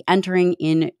going to be entering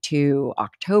into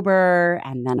October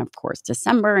and then of course,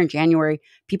 December and January.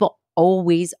 People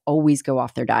always go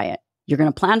off their diet. You're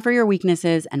going to plan for your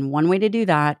weaknesses. And one way to do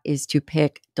that is to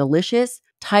pick delicious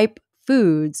type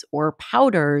foods or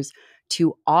powders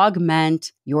to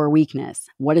augment your weakness.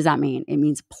 What does that mean? It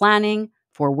means planning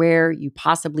for where you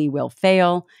possibly will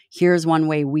fail. Here's one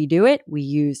way we do it. We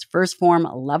use First Form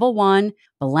Level 1,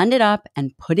 blend it up,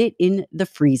 and put it in the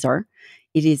freezer.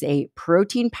 It is a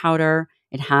protein powder.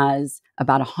 It has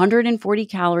about 140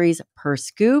 calories per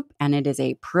scoop, and it is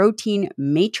a protein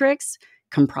matrix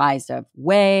comprised of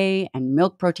whey and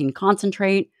milk protein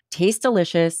concentrate. Tastes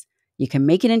delicious. You can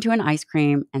make it into an ice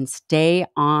cream and stay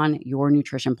on your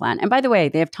nutrition plan. And by the way,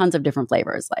 they have tons of different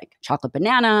flavors like chocolate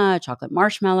banana, chocolate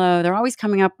marshmallow. They're always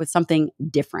coming up with something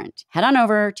different. Head on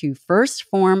over to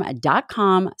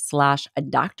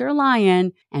firstform.com/Dr.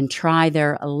 Lyon and try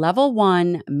their Level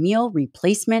 1 meal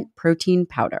replacement protein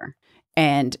powder.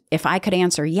 And if I could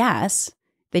answer yes,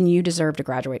 then you deserve to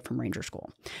graduate from Ranger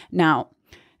School. Now,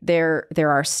 there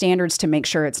are standards to make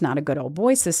sure it's not a good old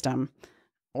boy system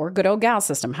or good old gal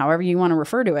system, however you want to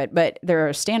refer to it. But there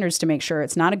are standards to make sure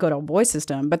it's not a good old boy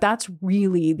system. But that's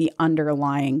really the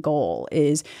underlying goal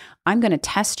is I'm going to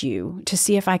test you to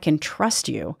see if I can trust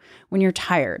you when you're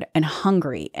tired and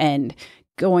hungry and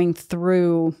going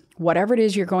through whatever it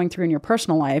is you're going through in your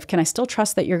personal life. Can I still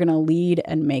trust that you're going to lead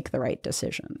and make the right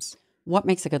decisions? What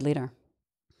makes a good leader?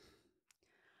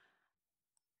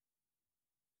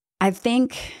 I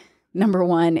think Number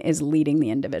one is leading the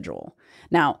individual.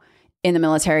 Now, in the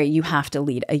military, you have to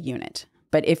lead a unit.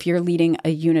 But if you're leading a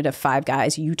unit of 5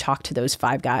 guys, you talk to those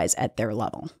 5 guys at their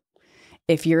level.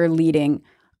 If you're leading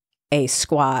a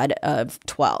squad of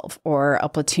 12 or a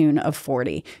platoon of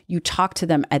 40, you talk to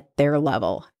them at their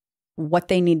level, what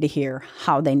they need to hear,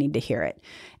 how they need to hear it.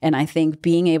 And I think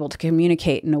being able to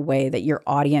communicate in a way that your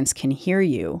audience can hear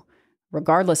you,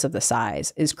 regardless of the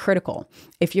size, is critical.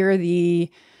 If you're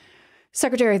the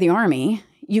Secretary of the Army,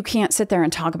 you can't sit there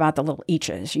and talk about the little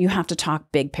eaches. You have to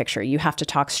talk big picture. You have to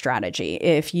talk strategy.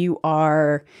 If you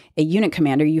are a unit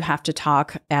commander, you have to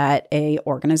talk at a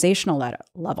organizational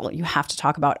level. You have to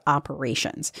talk about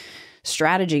operations.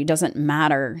 Strategy doesn't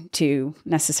matter to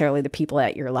necessarily the people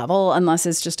at your level unless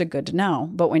it's just a good to know.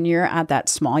 But when you're at that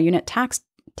small unit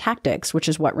tactics, which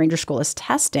is what Ranger School is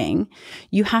testing,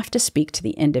 you have to speak to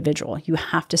the individual. You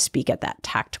have to speak at that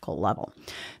tactical level.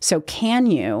 So can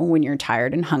you, when you're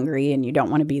tired and hungry and you don't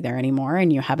want to be there anymore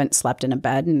and you haven't slept in a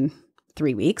bed in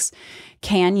 3 weeks,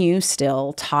 can you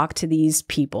still talk to these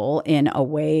people in a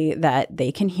way that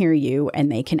they can hear you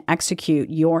and they can execute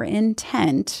your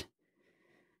intent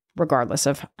regardless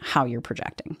of how you're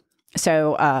projecting?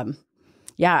 So,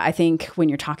 I think when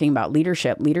you're talking about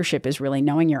leadership is really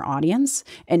knowing your audience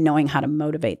and knowing how to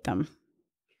motivate them.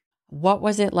 What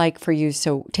was it like for you?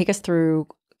 So take us through,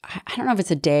 I don't know if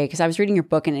it's a day, because I was reading your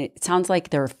book and it sounds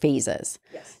like there were phases.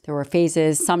 Yes. There were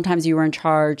phases. Sometimes you were in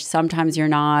charge, sometimes you're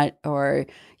not, or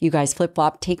you guys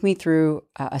flip-flop. Take me through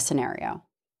a scenario.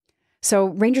 So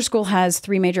Ranger School has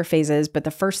 3 major phases, but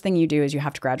the first thing you do is you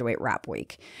have to graduate RAP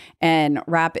week. And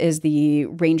RAP is the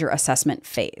Ranger assessment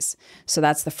phase. So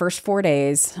that's the first 4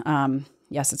 days.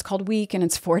 Yes, it's called week and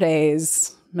it's 4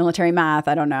 days. Military math,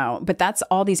 I don't know. But that's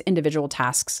all these individual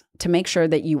tasks to make sure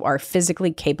that you are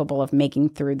physically capable of making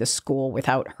through the school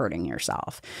without hurting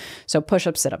yourself. So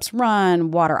push-ups, sit-ups,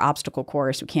 run, water obstacle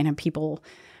course. We can't have people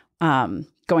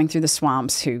going through the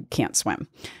swamps who can't swim.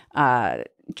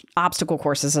 Obstacle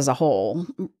courses as a whole,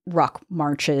 ruck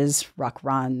marches, ruck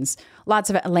runs, lots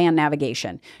of land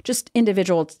navigation, just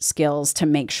individual skills to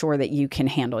make sure that you can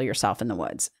handle yourself in the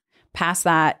woods. Past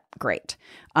that, great.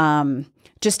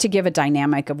 Just to give a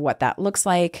dynamic of what that looks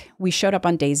like, we showed up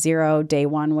on day 0. Day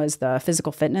 1 was the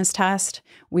physical fitness test.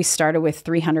 We started with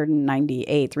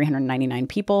 399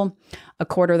 people. A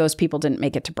quarter of those people didn't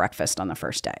make it to breakfast on the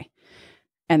first day.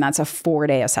 And that's a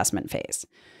 4-day assessment phase.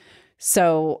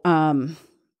 So,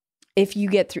 if you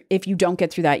don't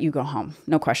get through that, you go home.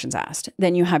 No questions asked.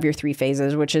 Then you have your 3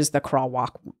 phases, which is the crawl,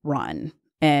 walk, run.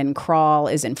 And crawl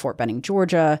is in Fort Benning,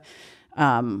 Georgia.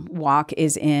 Walk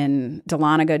is in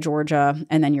Dahlonega, Georgia.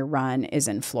 And then your run is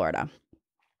in Florida.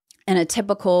 And a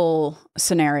typical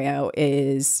scenario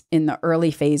is in the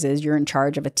early phases, you're in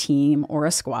charge of a team or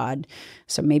a squad.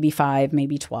 So maybe 5,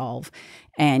 maybe 12.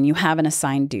 And you have an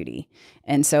assigned duty.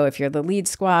 And so if you're the lead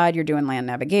squad, you're doing land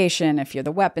navigation. If you're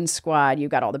the weapons squad, you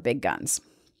got all the big guns.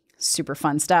 Super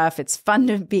fun stuff. It's fun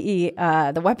to be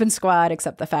the weapons squad,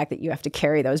 except the fact that you have to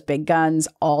carry those big guns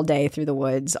all day through the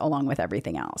woods along with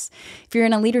everything else. If you're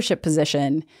in a leadership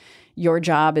position, your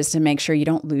job is to make sure you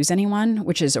don't lose anyone,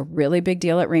 which is a really big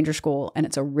deal at Ranger School. And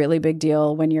it's a really big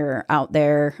deal when you're out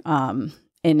there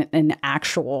in an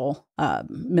actual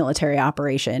military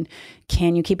operation.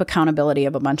 Can you keep accountability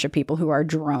of a bunch of people who are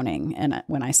droning? And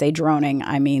when I say droning,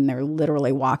 I mean they're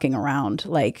literally walking around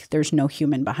like there's no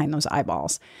human behind those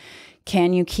eyeballs.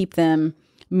 Can you keep them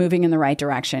moving in the right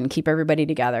direction? Keep everybody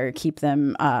together? Keep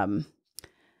them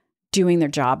doing their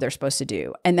job they're supposed to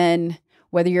do? And then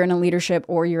whether you're in a leadership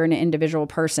or you're an individual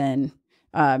person,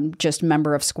 just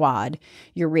member of squad,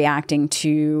 you're reacting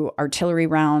to artillery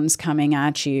rounds coming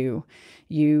at you.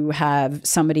 You have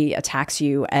somebody attacks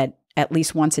you at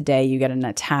least once a day. You get an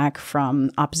attack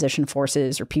from opposition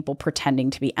forces or people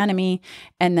pretending to be enemy.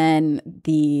 And then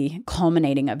the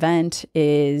culminating event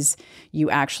is you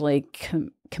actually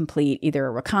complete either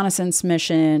a reconnaissance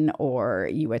mission or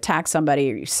you attack somebody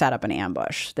or you set up an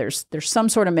ambush. There's some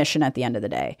sort of mission at the end of the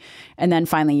day. And then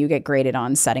finally you get graded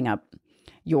on setting up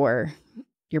your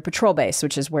patrol base,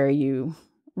 which is where you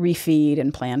refeed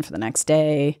and plan for the next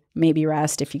day, maybe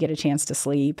rest if you get a chance to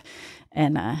sleep,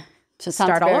 and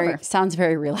start all over. Sounds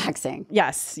very relaxing.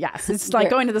 Yes. It's like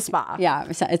going to the spa. Yeah,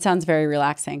 it sounds very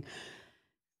relaxing.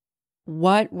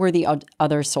 What were the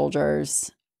other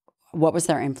soldiers? What was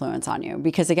their influence on you?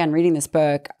 Because again, reading this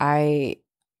book,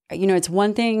 it's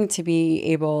one thing to be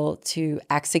able to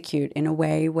execute in a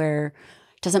way where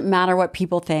it doesn't matter what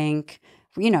people think.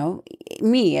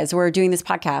 Me, as we're doing this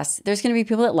podcast, there's going to be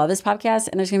people that love this podcast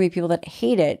and there's going to be people that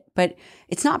hate it, but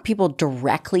it's not people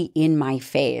directly in my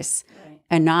face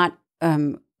and not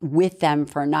with them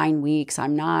for 9 weeks.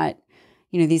 I'm not,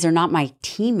 these are not my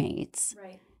teammates.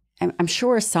 Right. I'm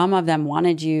sure some of them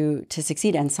wanted you to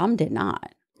succeed and some did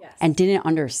not. Yes. And didn't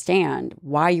understand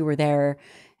why you were there.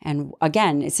 And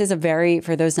again, this is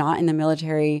for those not in the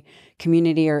military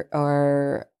community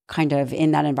or kind of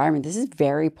in that environment, this is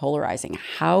very polarizing.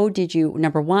 How did you,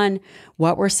 number one,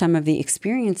 what were some of the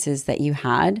experiences that you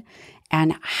had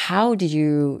and how did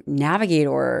you navigate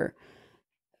or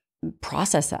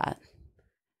process that?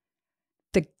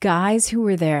 The guys who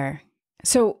were there.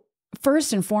 So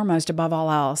first and foremost, above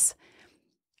all else,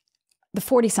 the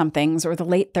 40-somethings or the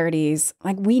late 30s,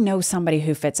 like we know somebody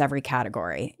who fits every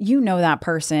category. You know that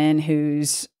person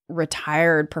who's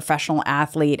retired professional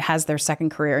athlete, has their second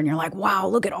career, and you're like, wow,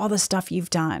 look at all the stuff you've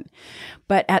done.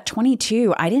 But at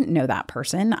 22, I didn't know that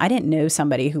person. I didn't know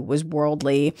somebody who was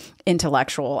worldly,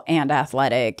 intellectual, and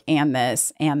athletic, and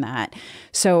this and that.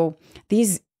 So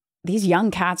these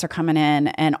young cats are coming in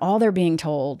and all they're being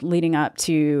told leading up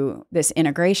to this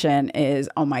integration is,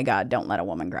 oh my God, don't let a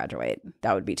woman graduate.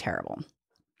 That would be terrible.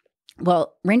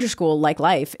 Well, Ranger School, like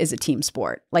life, is a team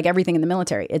sport. Like everything in the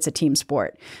military, it's a team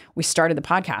sport. We started the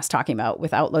podcast talking about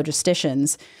without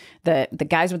logisticians, the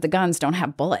guys with the guns don't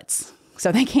have bullets.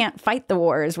 So they can't fight the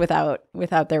wars without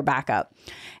their backup.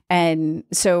 And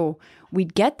so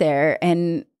we'd get there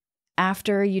and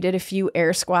after you did a few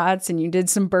air squats and you did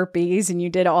some burpees and you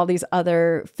did all these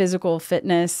other physical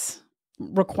fitness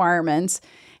requirements,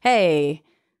 hey,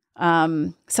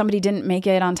 somebody didn't make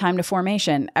it on time to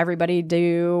formation. Everybody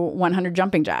do 100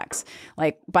 jumping jacks.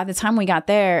 Like by the time we got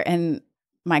there and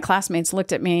my classmates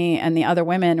looked at me and the other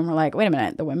women and were like, wait a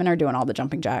minute, the women are doing all the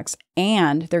jumping jacks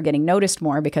and they're getting noticed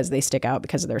more because they stick out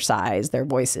because of their size, their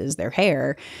voices, their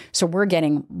hair. So we're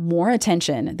getting more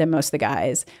attention than most of the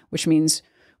guys, which means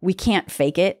we can't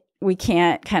fake it. We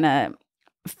can't kind of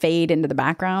fade into the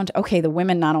background. Okay, the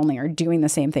women not only are doing the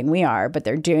same thing we are, but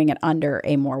they're doing it under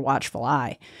a more watchful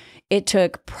eye. It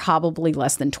took probably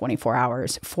less than 24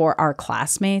 hours for our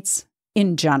classmates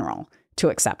in general to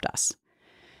accept us.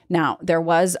 Now, there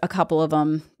was a couple of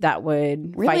them that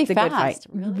would fight the good fight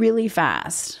really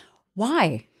fast.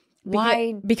 Why?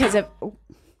 Why? Because of...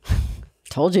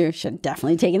 Told you, should have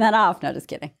definitely taken that off. No, just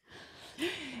kidding.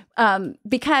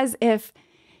 Because if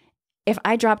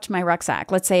I dropped my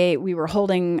rucksack, let's say we were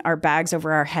holding our bags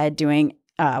over our head doing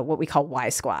what we call Y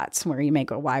squats, where you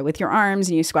make a Y with your arms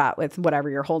and you squat with whatever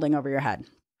you're holding over your head.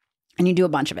 And you do a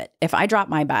bunch of it. If I drop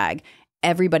my bag,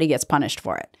 everybody gets punished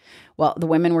for it. Well, the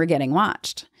women were getting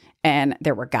watched. And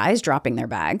there were guys dropping their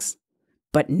bags,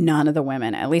 but none of the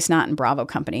women, at least not in Bravo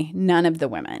Company, none of the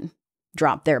women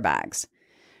dropped their bags.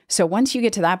 So once you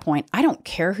get to that point, I don't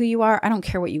care who you are. I don't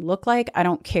care what you look like. I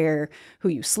don't care who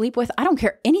you sleep with. I don't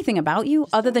care anything about you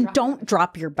other than don't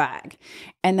drop your bag.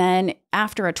 And then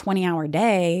after a 20-hour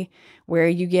day where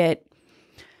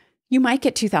you might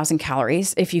get 2,000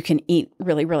 calories if you can eat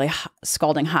really, really hot,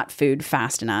 scalding hot food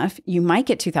fast enough. You might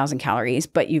get 2,000 calories,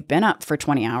 but you've been up for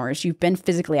 20 hours. You've been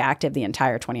physically active the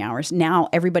entire 20 hours. Now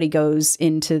everybody goes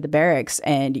into the barracks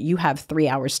and you have 3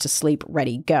 hours to sleep,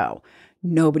 ready, go.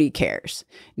 Nobody cares.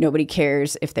 Nobody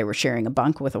cares if they were sharing a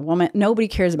bunk with a woman. Nobody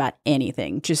cares about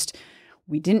anything. Just,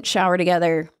 we didn't shower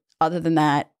together. Other than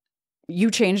that,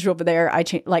 you changed over there. I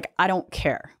changed. Like, I don't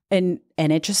care. And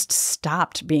it just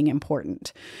stopped being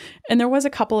important. And there was a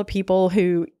couple of people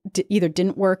who either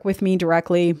didn't work with me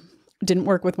directly, didn't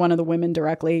work with one of the women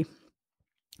directly,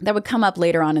 that would come up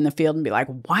later on in the field and be like,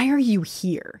 why are you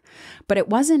here? But it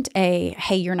wasn't a,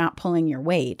 hey, you're not pulling your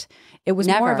weight. It was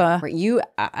more of a... You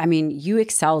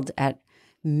excelled at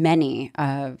many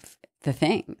of the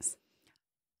things.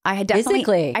 I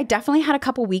definitely had a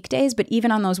couple weekdays, but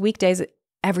even on those weekdays,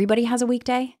 everybody has a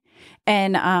weekday.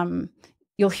 And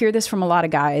you'll hear this from a lot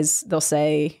of guys. They'll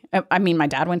say, my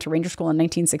dad went to Ranger School in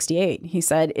 1968. He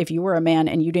said, if you were a man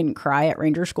and you didn't cry at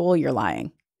Ranger School, you're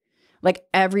lying. Like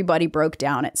everybody broke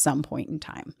down at some point in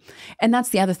time. And that's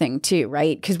the other thing too,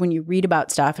 right? Because when you read about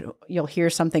stuff, you'll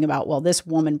hear something about, well, this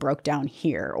woman broke down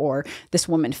here, or this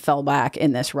woman fell back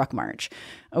in this ruck march.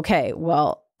 Okay,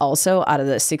 well, also out of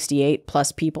the 68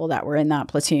 plus people that were in that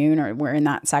platoon or were in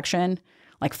that section,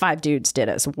 like 5 dudes did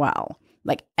as well.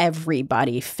 Like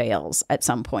everybody fails at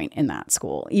some point in that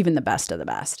school, even the best of the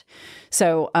best.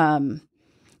 So,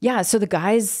 so the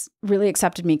guys really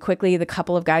accepted me quickly. The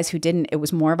couple of guys who didn't, it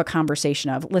was more of a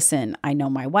conversation of, listen, I know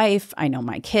my wife, I know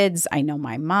my kids, I know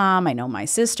my mom, I know my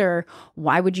sister.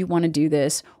 Why would you want to do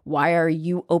this? Why are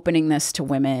you opening this to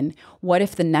women? What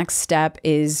if the next step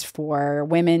is for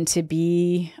women to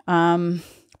be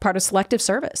part of selective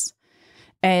service?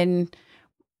 And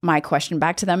my question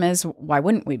back to them is, why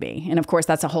wouldn't we be? And of course,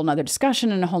 that's a whole nother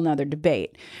discussion and a whole nother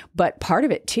debate. But part of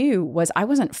it too was I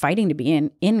wasn't fighting to be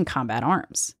in combat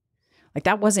arms. Like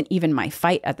that wasn't even my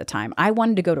fight at the time. I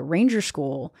wanted to go to Ranger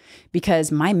School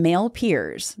because my male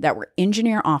peers that were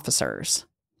engineer officers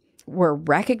were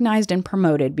recognized and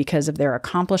promoted because of their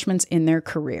accomplishments in their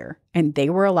career. And they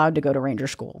were allowed to go to Ranger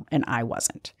School and I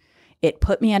wasn't. It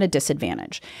put me at a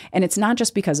disadvantage. And it's not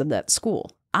just because of that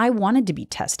school. I wanted to be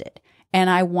tested and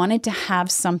I wanted to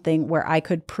have something where I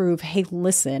could prove, hey,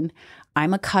 listen,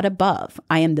 I'm a cut above.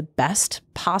 I am the best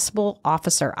possible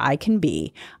officer I can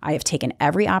be. I have taken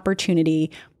every opportunity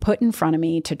put in front of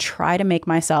me to try to make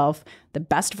myself the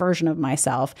best version of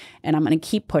myself. And I'm going to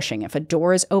keep pushing. If a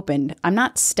door is opened, I'm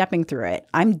not stepping through it.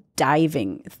 I'm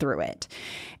diving through it.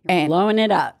 And blowing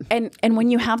it up. And when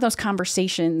you have those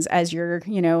conversations as you're,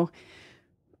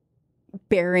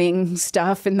 burying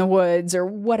stuff in the woods or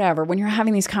whatever, when you're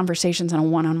having these conversations on a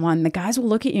one-on-one, the guys will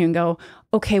look at you and go,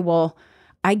 okay, well,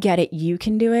 I get it. You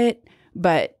can do it,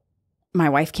 but my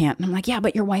wife can't. And I'm like, yeah,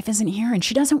 but your wife isn't here and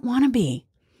she doesn't want to be.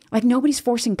 Like nobody's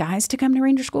forcing guys to come to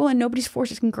Ranger School and nobody's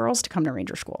forcing girls to come to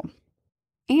Ranger School.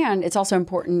 And it's also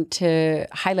important to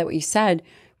highlight what you said.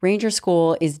 Ranger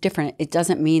School is different. It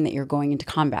doesn't mean that you're going into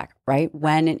combat, right?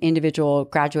 When an individual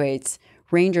graduates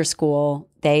Ranger School,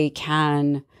 they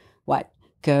can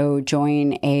go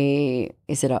join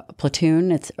is it a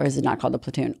platoon? Or is it not called a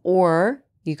platoon? Or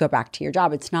you go back to your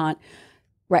job. It's not,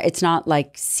 right. It's not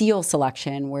like SEAL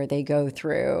selection where they go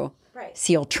through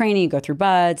SEAL training, go through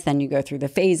buds, then you go through the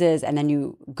phases and then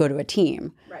you go to a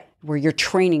team where you're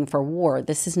training for war.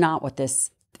 This is not what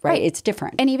this, right? It's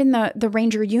different. And even the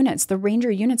Ranger units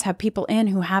have people in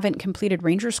who haven't completed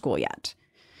Ranger School yet.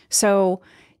 So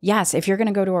yes, if you're going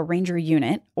to go to a Ranger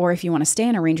unit or if you want to stay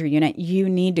in a Ranger unit, you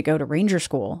need to go to Ranger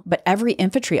School. But every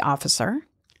infantry officer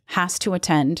has to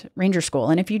attend Ranger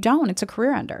School. And if you don't, it's a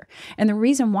career ender. And the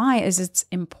reason why is it's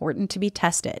important to be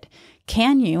tested.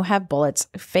 Can you have bullets,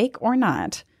 fake or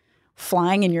not,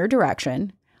 flying in your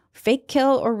direction, fake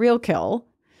kill or real kill?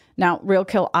 Now, real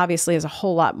kill obviously is a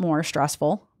whole lot more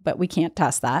stressful, but we can't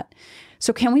test that.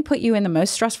 So can we put you in the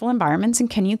most stressful environments and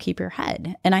can you keep your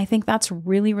head? And I think that's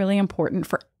really, really important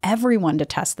for everyone to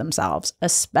test themselves,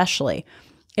 especially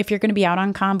if you're going to be out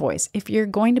on convoys, if you're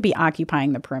going to be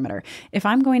occupying the perimeter. If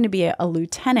I'm going to be a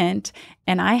lieutenant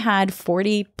and I had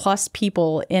 40 plus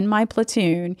people in my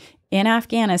platoon in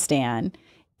Afghanistan,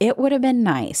 it would have been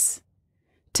nice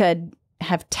to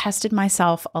have tested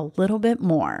myself a little bit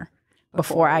more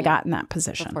before I got in that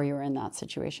position. Before you were in that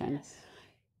situation. Yes.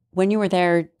 When you were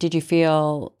there, did you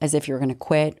feel as if you were going to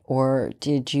quit, or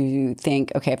did you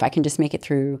think, okay, if I can just make it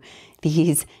through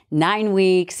these 9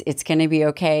 weeks, it's going to be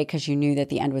okay, because you knew that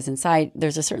the end was in sight?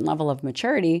 There's a certain level of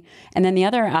maturity. And then the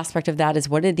other aspect of that is,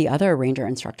 what did the other Ranger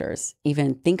instructors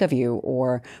even think of you?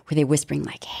 Or were they whispering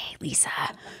like, hey, Lisa,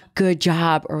 good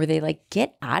job? Or were they like,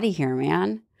 get out of here,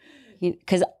 man?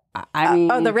 Because I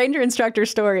mean, the Ranger instructor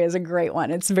story is a great one.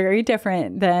 It's very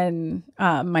different than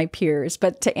my peers.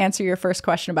 But to answer your first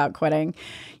question about quitting,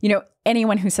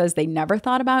 anyone who says they never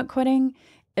thought about quitting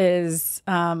is,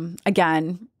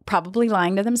 again, probably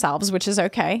lying to themselves, which is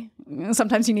okay.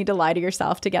 Sometimes you need to lie to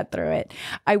yourself to get through it.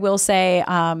 I will say,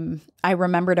 I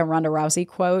remembered a Ronda Rousey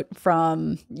quote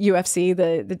from UFC,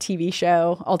 the TV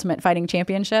show Ultimate Fighting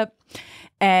Championship.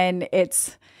 And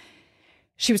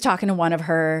she was talking to one of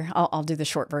her, I'll do the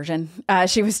short version.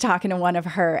 She was talking to one of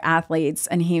her athletes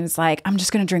and he was like, I'm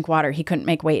just going to drink water. He couldn't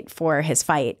make weight for his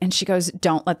fight. And she goes,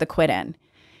 don't let the quit in.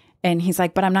 And he's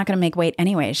like, but I'm not going to make weight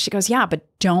anyways. She goes, yeah, but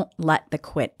don't let the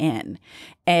quit in.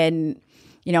 And,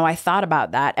 I thought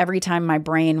about that every time my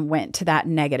brain went to that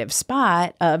negative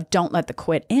spot of don't let the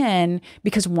quit in,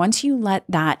 because once you let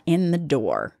that in the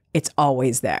door, it's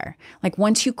always there. Like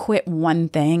once you quit one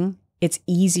thing, it's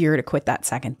easier to quit that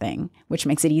second thing, which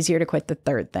makes it easier to quit the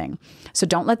third thing. So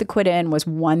don't let the quit in was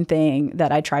one thing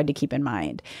that I tried to keep in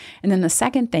mind. And then the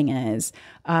second thing is,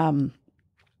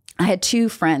 I had two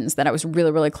friends that I was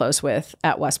really, really close with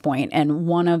at West Point. And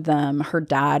one of them, her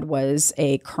dad was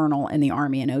a colonel in the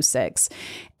Army in 2006.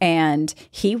 And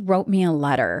he wrote me a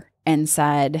letter and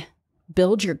said,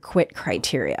 build your quit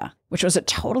criteria, which was a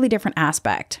totally different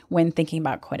aspect when thinking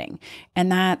about quitting.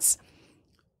 And that's,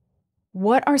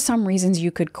 what are some reasons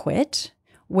you could quit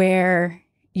where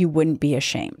you wouldn't be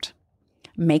ashamed?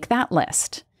 Make that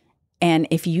list. And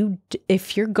if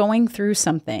you're going through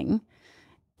something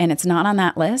and it's not on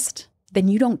that list, then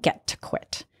you don't get to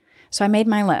quit. So I made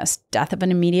my list. Death of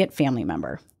an immediate family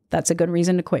member. That's a good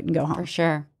reason to quit and go home. For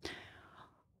sure.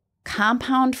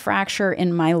 Compound fracture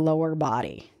in my lower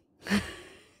body.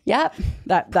 Yep.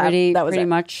 That was pretty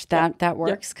much that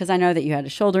works. Because I know that you had a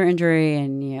shoulder injury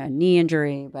and a knee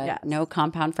injury, but no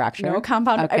compound fracture. No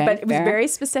compound, okay, but it was very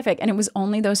specific. And it was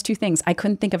only those two things. I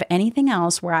couldn't think of anything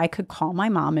else where I could call my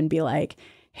mom and be like,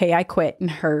 hey, I quit.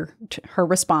 And her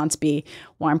response be,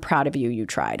 well, I'm proud of you. You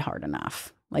tried hard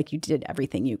enough. Like you did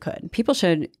everything you could. People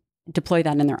should deploy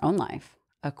that in their own life.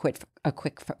 Quick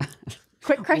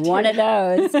criteria. One of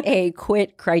those, a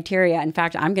quit criteria. In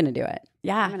fact, I'm going to do it.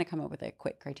 Yeah. I'm going to come up with a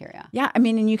quit criteria. Yeah. I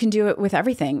mean, and you can do it with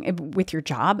everything. With your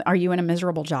job. Are you in a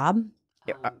miserable job?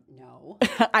 No.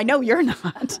 I know you're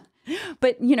not.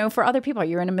 But, for other people,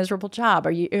 you're in a miserable job.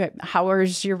 How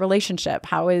is your relationship?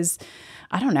 How is,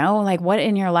 I don't know, like what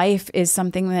in your life is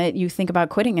something that you think about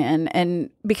quitting in? And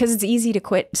because it's easy to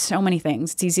quit so many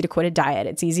things. It's easy to quit a diet.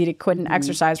 It's easy to quit an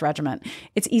exercise regimen.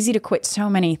 It's easy to quit so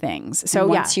many things. So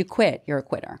once you quit, you're a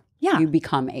quitter. Yeah. You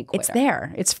become a quitter. It's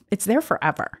there. It's there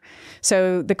forever.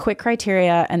 So the quit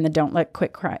criteria and the don't let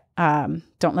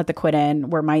the quit in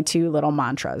were my two little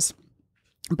mantras.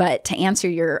 But to answer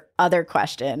your other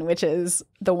question, which is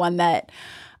the one that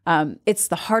it's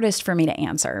the hardest for me to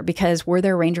answer, because were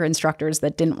there Ranger instructors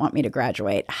that didn't want me to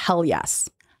graduate? Hell yes.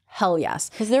 Hell yes.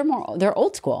 Because they're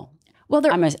old school. Well,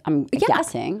 I'm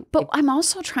guessing. But I'm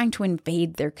also trying to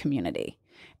invade their community.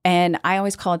 And I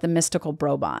always call it the mystical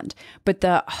bro bond. But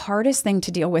the hardest thing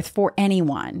to deal with for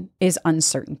anyone is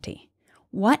uncertainty.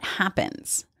 What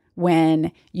happens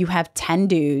when you have 10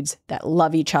 dudes that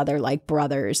love each other like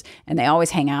brothers and they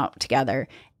always hang out together,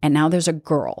 and now there's a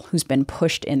girl who's been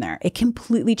pushed in there? It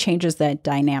completely changes the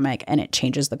dynamic and it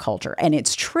changes the culture. And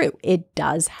it's true. It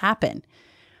does happen.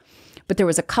 But there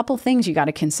was a couple things you got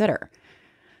to consider.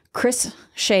 Chris,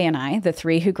 Shay, and I, the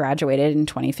three who graduated in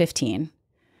 2015.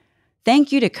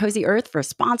 Thank you to Cozy Earth for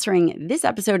sponsoring this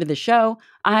episode of the show.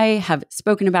 I have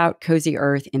spoken about Cozy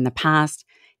Earth in the past.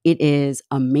 It is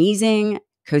amazing.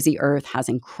 Cozy Earth has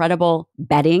incredible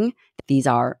bedding. These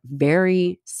are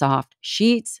very soft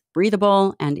sheets,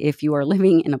 breathable, and if you are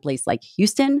living in a place like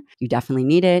Houston, you definitely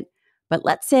need it. But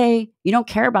let's say you don't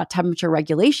care about temperature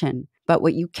regulation, but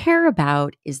what you care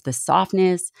about is the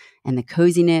softness and the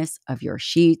coziness of your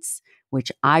sheets,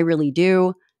 which I really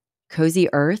do. Cozy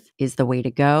Earth is the way to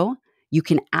go. You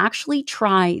can actually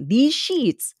try these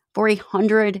sheets for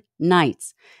 100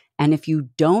 nights. And if you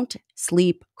don't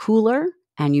sleep cooler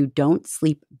and you don't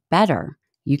sleep better,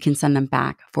 you can send them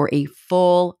back for a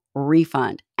full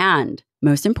refund. And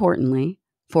most importantly,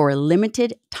 for a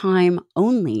limited time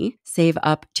only, save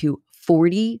up to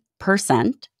 40%.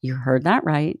 You heard that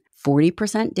right.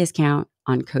 40% discount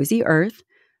on Cozy Earth.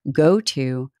 Go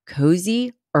to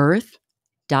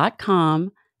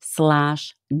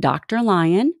cozyearth.com/Dr.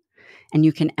 Lyon, and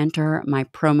you can enter my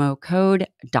promo code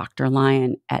Dr.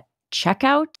 Lyon at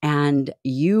checkout, and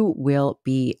you will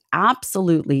be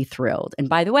absolutely thrilled. And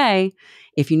by the way,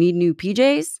 if you need new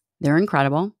PJs, they're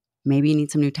incredible. Maybe you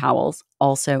need some new towels,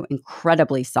 also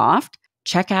incredibly soft.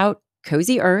 Check out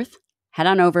Cozy Earth. Head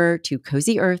on over to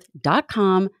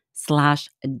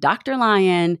cozyearth.com/Dr.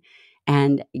 Lyon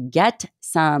and get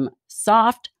some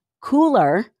soft,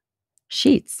 cooler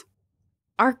sheets.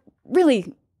 Are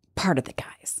really part of the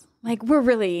guys. Like we're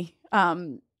really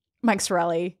Mike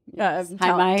Sorelli. Hi,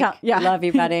 Mike. Love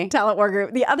you, buddy. Talent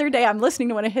worker. The other day, I'm listening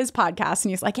to one of his podcasts,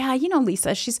 and he's like, "Yeah,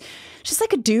 Lisa, she's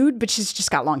like a dude, but she's just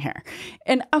got long hair."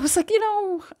 And I was like,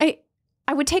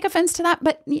 I would take offense to that,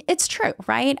 but it's true,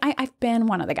 right? I've been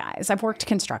one of the guys. I've worked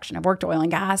construction. I've worked oil and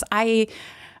gas. I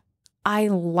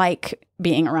like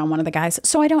being around one of the guys,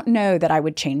 so I don't know that I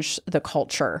would change the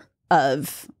culture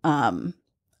of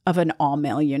an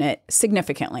all-male unit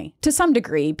significantly. To some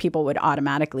degree, people would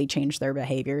automatically change their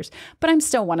behaviors, but I'm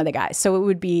still one of the guys. So it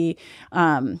would be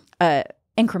a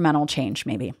incremental change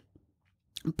maybe.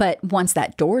 But once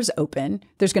that door's open,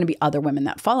 there's going to be other women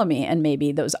that follow me, and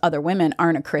maybe those other women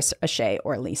aren't a Chris, a Shay,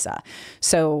 or a Lisa.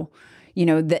 So,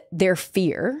 their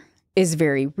fear is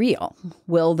very real.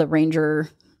 Will the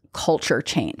Ranger culture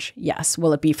change? Yes.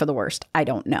 Will it be for the worst? I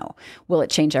don't know. Will it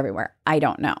change everywhere? I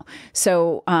don't know.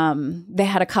 So they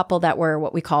had a couple that were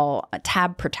what we call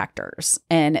tab protectors,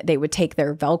 and they would take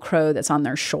their Velcro that's on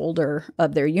their shoulder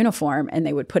of their uniform and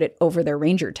they would put it over their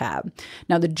Ranger tab.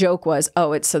 Now the joke was,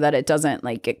 it's so that it doesn't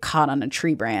get caught on a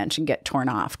tree branch and get torn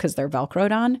off because they're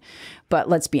Velcroed on. But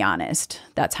let's be honest,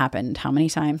 that's happened how many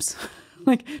times?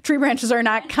 Tree branches are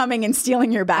not coming and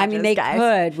stealing your badges. I mean, they guys.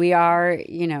 could. We are,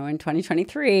 in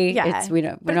 2023. Yeah, it's really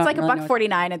like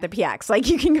 $1.49 at the PX.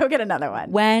 You can go get another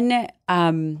one. When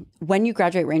you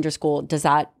graduate Ranger school,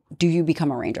 do you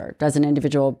become a Ranger? Does an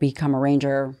individual become a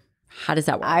Ranger? How does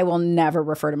that work? I will never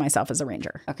refer to myself as a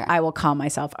Ranger. Okay. I will call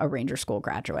myself a Ranger school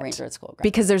graduate.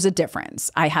 Because there's a difference.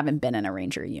 I haven't been in a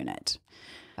Ranger unit.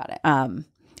 Got it.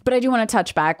 But I do want to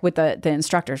touch back with the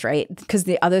instructors, right? Because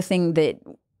the other thing that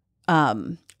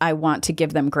I want to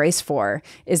give them grace for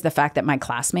is the fact that my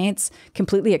classmates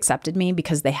completely accepted me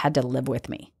because they had to live with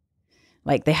me.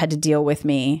 Like they had to deal with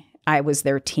me. I was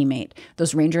their teammate.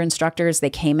 Those Ranger instructors, they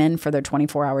came in for their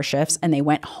 24-hour shifts and they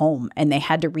went home and they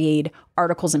had to read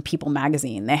articles in People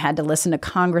magazine. They had to listen to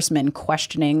congressmen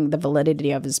questioning the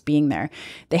validity of us being there.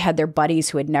 They had their buddies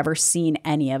who had never seen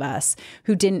any of us,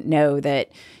 who didn't know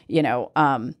that,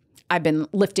 I've been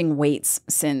lifting weights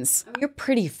since. You're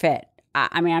pretty fit.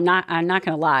 I mean, I'm not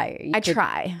going to lie. I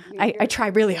try. I try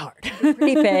really hard. You're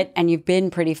pretty fit, and you've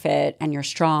been pretty fit, and you're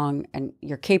strong, and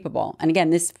you're capable. And again,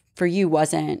 this for you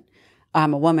wasn't,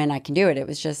 I'm a woman, I can do it. It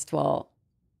was just, well,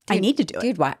 dude, I need to do it.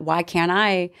 Dude, why can't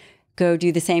I go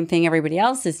do the same thing everybody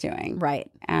else is doing?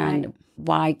 Right. And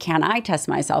why can't I test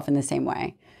myself in the same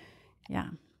way? Yeah.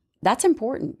 That's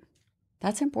important.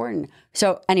 That's important.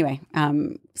 So anyway,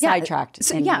 sidetracked.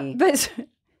 So, but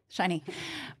shiny.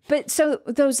 But so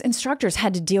those instructors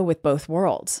had to deal with both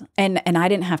worlds. And I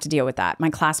didn't have to deal with that. My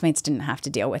classmates didn't have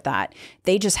to deal with that.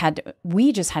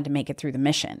 We just had to make it through the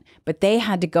mission. But they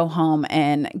had to go home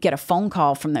and get a phone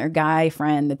call from their guy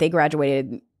friend that they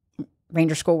graduated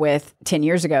Ranger school with 10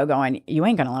 years ago going, you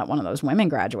ain't going to let one of those women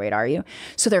graduate, are you?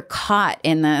 So they're caught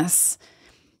in this.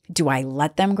 Do I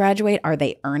let them graduate? Are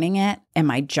they earning it? Am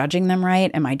I judging them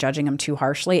right? Am I judging them too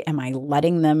harshly? Am I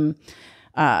letting them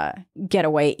get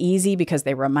away easy because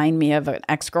they remind me of an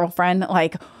ex-girlfriend?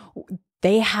 Like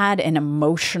they had an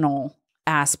emotional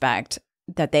aspect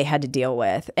that they had to deal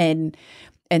with. And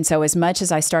so as much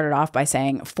as I started off by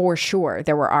saying, for sure,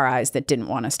 there were RIs that didn't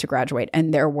want us to graduate.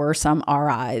 And there were some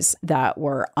RIs that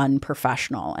were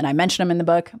unprofessional. And I mentioned them in the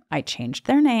book. I changed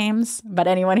their names, but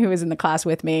anyone who was in the class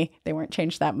with me, they weren't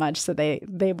changed that much. So they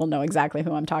will know exactly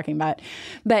who I'm talking about.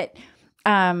 But,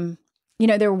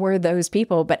 there were those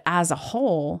people, but as a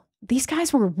whole, these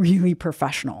guys were really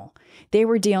professional. They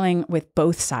were dealing with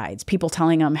both sides, people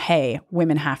telling them, hey,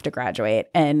 women have to graduate,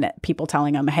 and people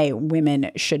telling them, hey,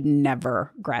 women should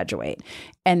never graduate.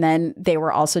 And then they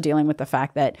were also dealing with the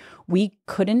fact that we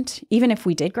couldn't, even if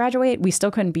we did graduate, we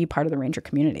still couldn't be part of the Ranger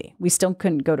community. We still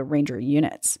couldn't go to Ranger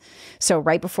units. So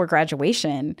right before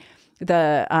graduation,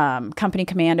 the company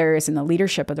commanders and the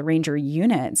leadership of the Ranger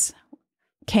units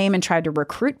came and tried to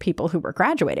recruit people who were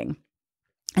graduating.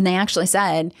 And they actually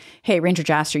said, hey, Ranger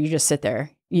Jaster, you just sit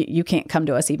there. You can't come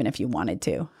to us even if you wanted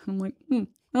to. I'm like,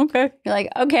 okay. You're like,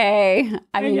 okay.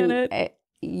 I get mean, it.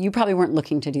 You probably weren't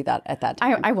looking to do that at that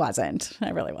time. I wasn't. I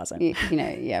really wasn't.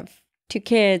 You have 2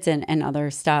 kids and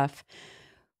other stuff.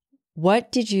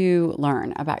 What did you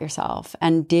learn about yourself?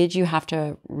 And did you have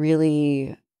to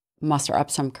really muster up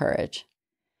some courage?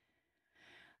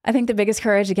 I think the biggest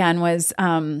courage, again, was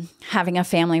having a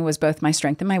family was both my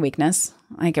strength and my weakness.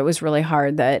 Like it was really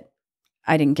hard that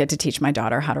I didn't get to teach my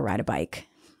daughter how to ride a bike.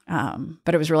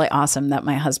 But it was really awesome that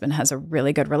my husband has a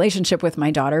really good relationship with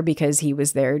my daughter because he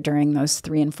was there during those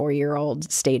 3 and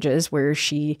 4-year-old stages where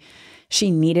she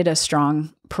needed a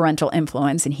strong parental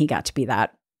influence, and he got to be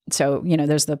that. So,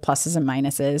 there's the pluses and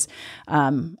minuses.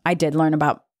 I did learn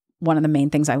about one of the main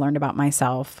things I learned about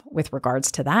myself with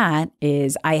regards to that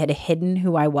is I had hidden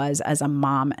who I was as a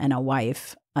mom and a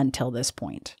wife until this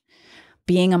point.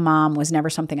 Being a mom was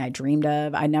never something I dreamed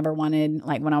of. I never wanted,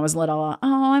 like when I was little,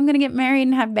 I'm going to get married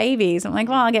and have babies. I'm like,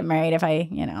 well, I'll get married if I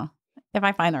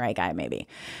find the right guy, maybe.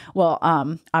 Well,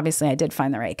 obviously I did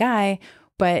find the right guy,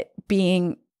 but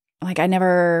being like, I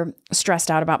never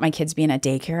stressed out about my kids being at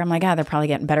daycare. I'm like, they're probably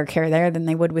getting better care there than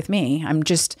they would with me. I'm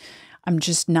just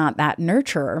not that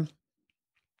nurturer.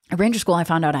 At Ranger School, I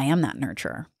found out I am that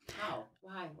nurturer. How?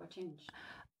 Why? What changed?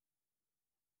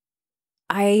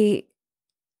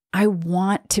 I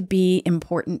want to be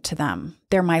important to them.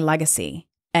 They're my legacy.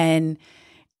 And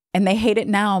they hate it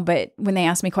now, but when they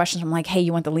ask me questions, I'm like, hey,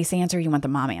 you want the Lisa answer or you want the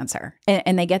mom answer?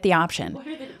 And they get the option.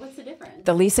 What's the difference?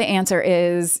 The Lisa answer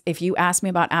is, if you ask me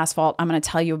about asphalt, I'm going to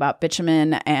tell you about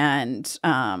bitumen and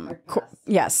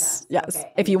yes.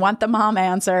 Okay. If you want the mom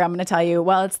answer, I'm going to tell you,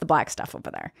 well, it's the black stuff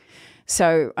over there.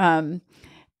 So,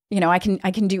 I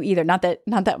can do either. Not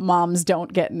that moms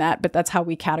don't get in that, but that's how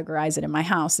we categorize it in my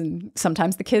house. And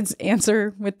sometimes the kids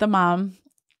answer with the mom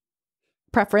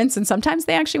preference, and sometimes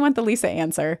they actually want the Lisa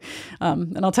answer.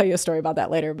 And I'll tell you a story about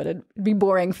that later, but it'd be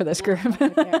boring for this group.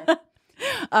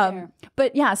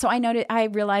 But yeah, so I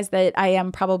realized that I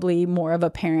am probably more of a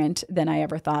parent than I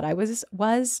ever thought I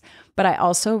was, but I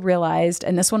also realized,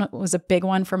 and this one was a big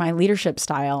one for my leadership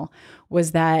style,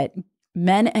 was that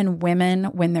men and women,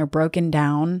 when they're broken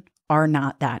down, are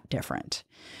not that different.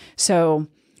 So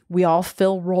we all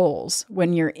fill roles.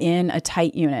 When you're in a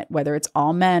tight unit, whether it's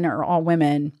all men or all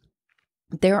women,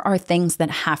 there are things that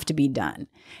have to be done.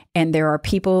 And there are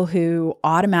people who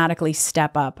automatically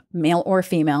step up, male or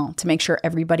female, to make sure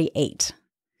everybody ate.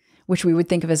 which we would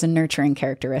think of as a nurturing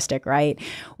characteristic, right?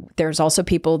 There's also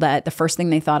people that the first thing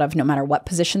they thought of, no matter what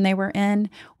position they were in,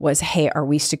 was, hey, are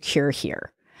we secure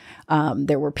here?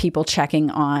 There were people checking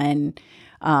on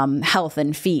health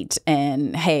and feet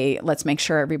and, hey, let's make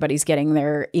sure everybody's getting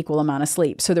their equal amount of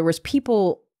sleep. So there was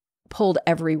people pulled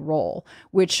every role,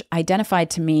 which identified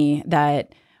to me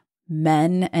that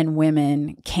men and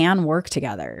women can work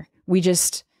together. We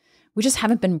just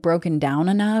haven't been broken down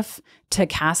enough to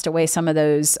cast away some of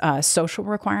those social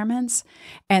requirements.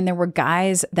 And there were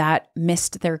guys that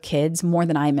missed their kids more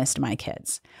than I missed my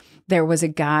kids. There was a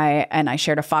guy, and I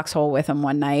shared a foxhole with him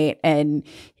one night, and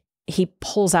he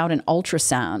pulls out an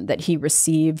ultrasound that he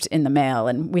received in the mail.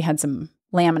 And we had some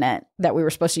laminate that we were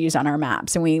supposed to use on our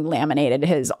maps, and we laminated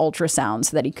his ultrasound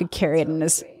so that he could carry it in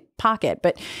his pocket.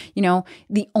 But, you know,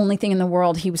 the only thing in the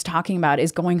world he was talking about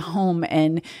is going home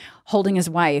and holding his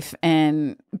wife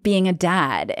and being a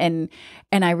dad. And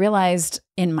I realized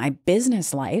in my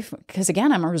business life, because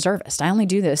again, I'm a reservist, I only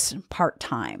do this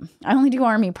part-time. I only do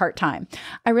Army part-time.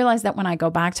 I realized that when I go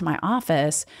back to my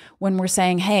office, when we're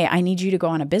saying, hey, I need you to go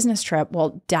on a business trip,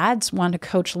 well, dads want to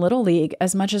coach Little League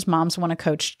as much as moms want to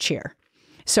coach cheer.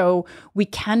 So we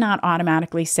cannot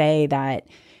automatically say that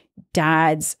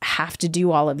dads have to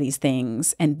do all of these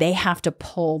things and they have to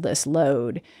pull this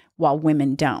load while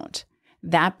women don't.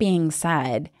 That being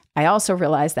said, I also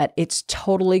realized that it's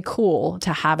totally cool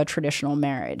to have a traditional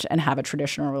marriage and have a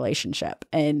traditional relationship.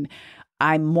 And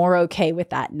I'm more okay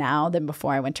with that now than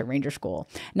before I went to Ranger School.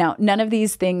 Now, none of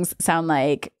these things sound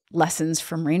like lessons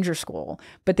from Ranger School,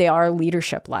 but they are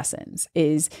leadership lessons,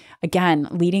 is again,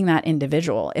 leading that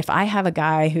individual. If I have a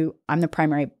guy who I'm the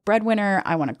primary breadwinner,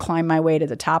 I want to climb my way to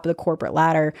the top of the corporate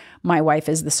ladder, my wife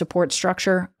is the support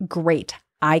structure, great.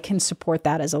 I can support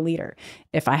that as a leader.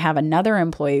 If I have another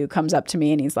employee who comes up to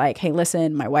me and he's like, hey,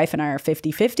 listen, my wife and I are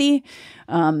 50-50.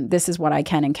 This is what I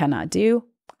can and cannot do.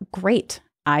 Great.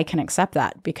 I can accept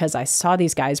that because I saw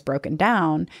these guys broken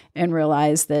down and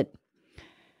realized that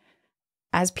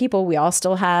as people, we all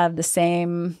still have the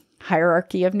same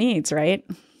hierarchy of needs, right?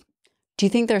 Do you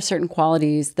think there are certain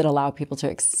qualities that allow people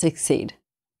to succeed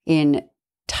in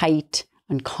tight,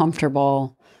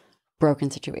 uncomfortable,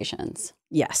 broken situations?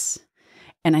 Yes.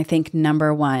 And I think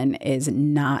number one is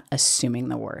not assuming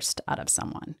the worst out of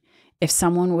someone. If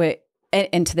someone would,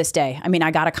 and to this day, I mean,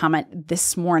 I got a comment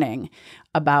this morning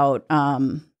about,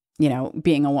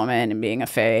 being a woman and being a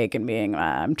fake and being,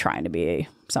 I'm trying to be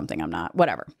something I'm not,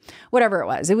 whatever it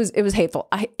was. It was hateful.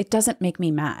 It doesn't make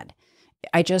me mad.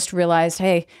 I just realized,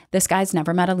 hey, this guy's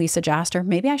never met a Lisa Jaster.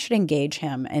 Maybe I should engage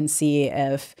him and see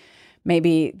if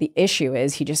maybe the issue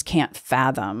is he just can't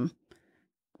fathom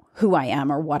who I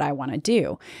am or what I want to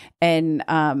do. And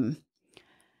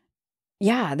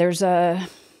there's a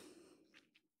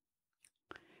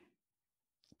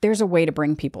way to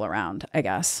bring people around, I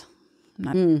guess.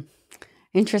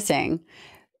 Interesting.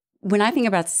 When I think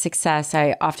about success,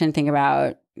 I often think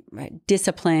about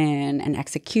discipline and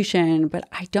execution, but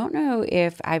I don't know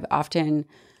if I've often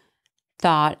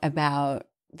thought about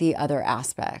the other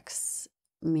aspects,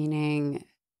 meaning,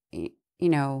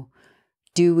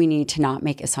 do we need to not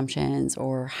make assumptions,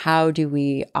 or how do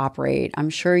we operate? I'm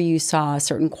sure you saw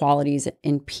certain qualities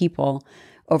in people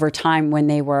over time when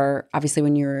they were, obviously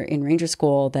when you were in Ranger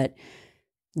School, that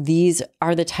these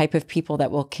are the type of people that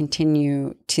will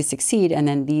continue to succeed. And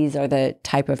then these are the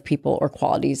type of people or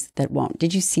qualities that won't.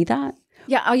 Did you see that?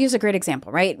 Yeah, I'll use a great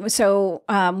example, right? So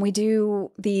we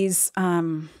do these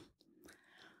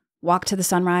walk to the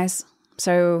sunrise.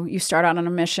 So you start out on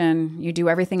a mission, you do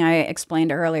everything I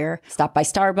explained earlier. Stop by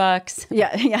Starbucks.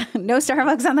 Yeah. No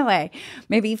Starbucks on the way.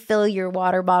 Maybe fill your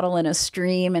water bottle in a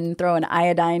stream and throw an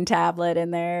iodine tablet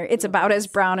in there. It's about as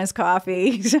brown as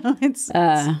coffee. So it's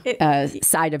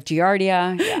side of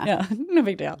Giardia. Yeah, no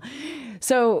big deal.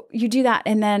 So you do that,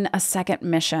 and then a second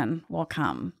mission will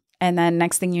come. And then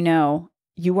next thing you know,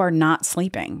 you are not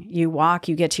sleeping. You walk,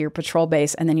 you get to your patrol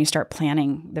base, and then you start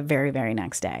planning the very, very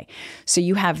next day. So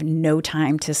you have no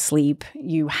time to sleep.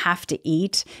 You have to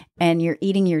eat, and you're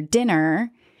eating your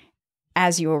dinner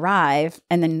as you arrive.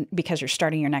 And then because you're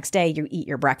starting your next day, you eat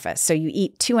your breakfast. So you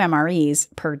eat 2 MREs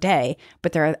per day,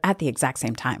 but they're at the exact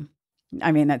same time.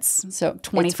 I mean, that's so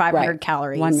 2,500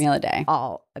 calories. 1 meal a day.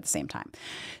 All at the same time.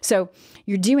 So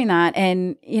you're doing that.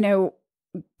 And,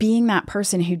 being that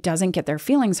person who doesn't get their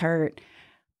feelings hurt,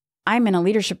 I'm in a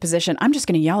leadership position. I'm just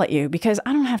going to yell at you because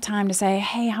I don't have time to say,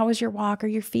 hey, how was your walk? Are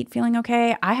your feet feeling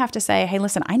okay? I have to say, hey,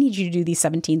 listen, I need you to do these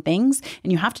 17 things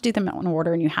and you have to do them in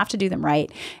order and you have to do them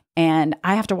right. And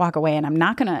I have to walk away, and I'm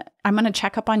going to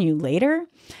check up on you later.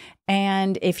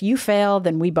 And if you fail,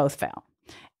 then we both fail.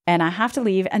 And I have to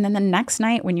leave. And then the next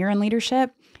night when you're in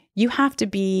leadership, you have to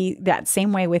be that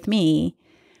same way with me,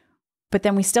 but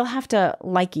then we still have to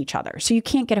like each other. So you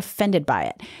can't get offended by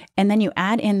it. And then you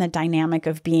add in the dynamic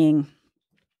of being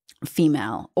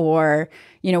female, or,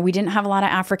 we didn't have a lot of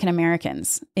African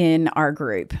Americans in our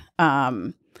group.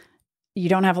 You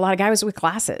don't have a lot of guys with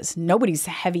glasses. Nobody's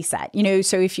heavy set,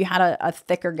 so if you had a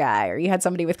thicker guy or you had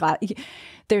somebody with glasses,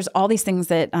 there's all these things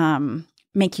that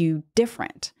make you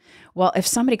different. Well, if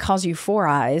somebody calls you four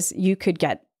eyes, you could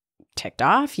get ticked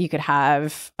off, you could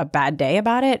have a bad day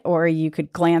about it, or you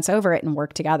could glance over it and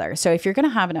work together. So if you're going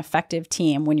to have an effective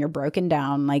team when you're broken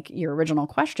down, like your original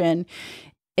question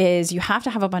is, you have to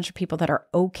have a bunch of people that are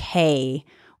okay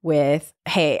with,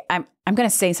 hey, I'm going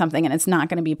to say something and it's not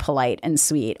going to be polite and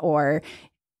sweet, or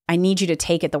I need you to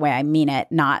take it the way I mean it,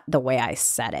 not the way I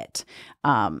said it.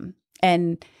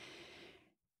 And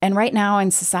right now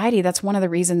in society, that's one of the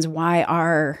reasons why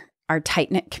our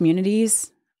tight-knit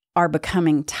communities are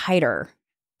becoming tighter,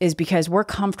 is because we're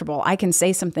comfortable. I can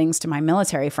say some things to my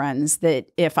military friends that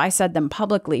if I said them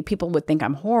publicly, people would think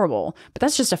I'm horrible, but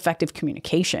that's just effective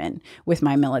communication with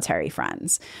my military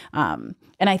friends. And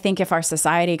I think if our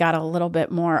society got a little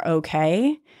bit more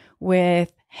okay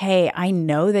with, hey, I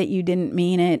know that you didn't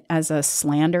mean it as a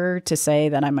slander to say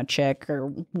that I'm a chick or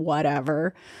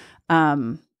whatever.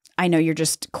 I know you're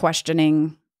just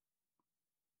questioning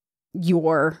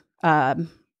your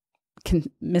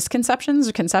misconceptions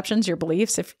or conceptions, your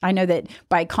beliefs. If I know that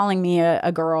by calling me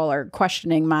a girl or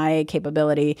questioning my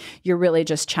capability, you're really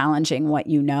just challenging what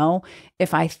you know.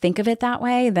 If I think of it that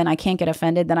way, then I can't get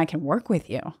offended. Then I can work with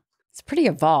you. It's pretty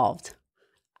evolved.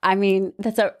 I mean,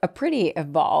 that's a pretty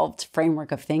evolved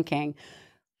framework of thinking.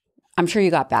 I'm sure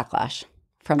you got backlash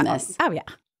from this. Oh yeah.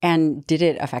 And did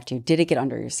it affect you? Did it get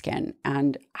under your skin?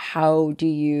 And how do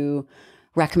you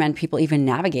recommend people even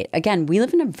navigate? Again, we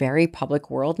live in a very public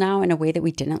world now in a way that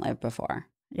we didn't live before.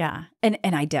 Yeah. And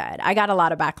I did. I got a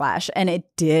lot of backlash, and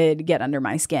it did get under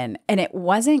my skin. And it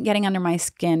wasn't getting under my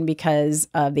skin because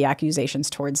of the accusations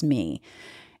towards me.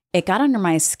 It got under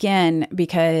my skin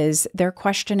because they're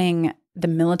questioning the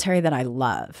military that I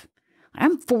love.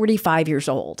 I'm 45 years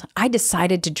old. I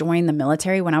decided to join the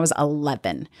military when I was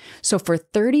 11. So for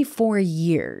 34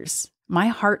 years, my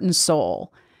heart and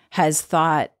soul has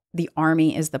thought the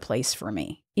Army is the place for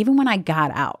me. Even when I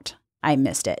got out, I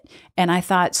missed it. And I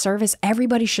thought service,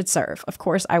 everybody should serve. Of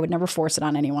course, I would never force it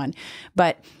on anyone,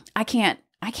 but I can't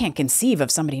conceive of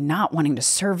somebody not wanting to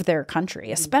serve their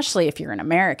country, especially if you're an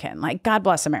American. Like, God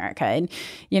bless America. And,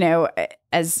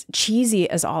 as cheesy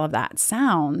as all of that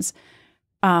sounds,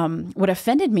 what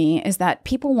offended me is that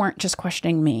people weren't just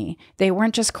questioning me. They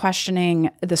weren't just questioning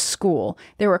the school.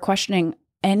 They were questioning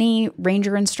any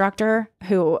Ranger instructor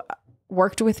who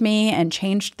worked with me and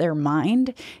changed their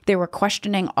mind. They were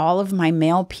questioning all of my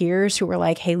male peers who were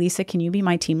like, hey, Lisa, can you be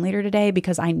my team leader today?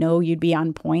 Because I know you'd be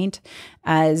on point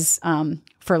as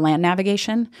for land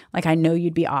navigation. Like, I know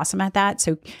you'd be awesome at that.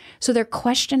 So they're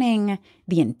questioning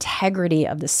the integrity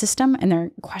of the system, and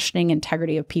they're questioning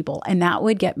integrity of people. And that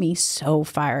would get me so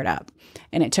fired up.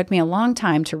 And it took me a long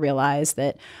time to realize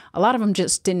that a lot of them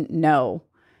just didn't know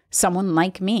someone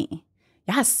like me.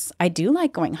 Yes, I do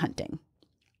like going hunting.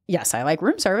 Yes, I like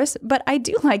room service, but I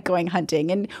do like going hunting.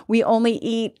 And we only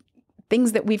eat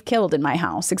things that we've killed in my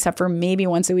house, except for maybe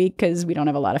once a week because we don't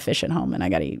have a lot of fish at home, and I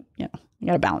got to eat, you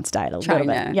got a balanced diet a little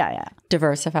bit. Yeah.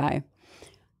 Diversify.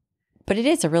 But it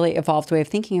is a really evolved way of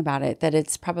thinking about it, that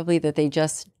it's probably that they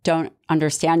just don't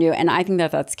understand you. And I think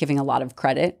that that's giving a lot of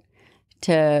credit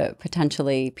to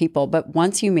potentially people. But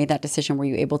once you made that decision, were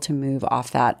you able to move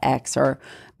off that X or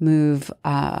move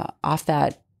off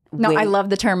that? No, I love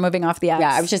the term moving off the X.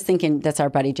 Yeah, I was just thinking that's our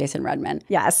buddy, Jason Redman.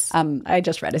 Yes. I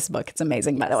just read his book. It's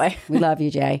amazing, by the way. We love you,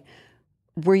 Jay.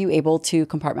 Were you able to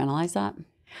compartmentalize that?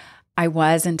 I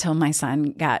was, until my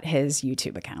son got his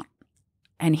YouTube account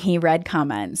and he read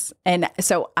comments. And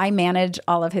so I manage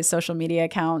all of his social media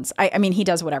accounts. I mean, he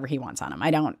does whatever he wants on them.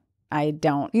 I don't.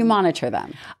 You monitor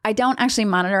them. I don't actually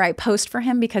monitor. I post for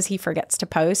him because he forgets to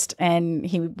post and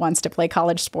he wants to play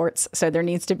college sports. So there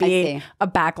needs to be a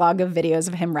backlog of videos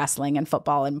of him wrestling and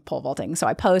football and pole vaulting. So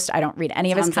I post. I don't read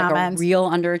any of his comments. Like a real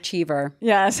underachiever.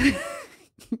 Yes.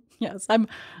 Yes. I'm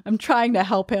trying to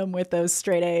help him with those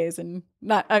straight A's, and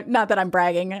not that I'm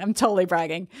bragging. I'm totally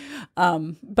bragging.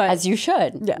 But as you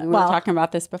should. Yeah. We were talking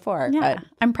about this before. Yeah. But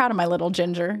I'm proud of my little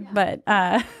ginger. Yeah.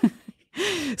 But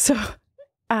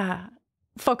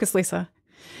focus, Lisa.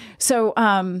 So,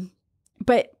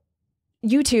 but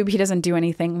YouTube, he doesn't do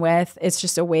anything with. It's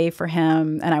just a way for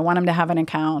him. And I want him to have an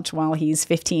account while he's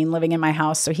 15 living in my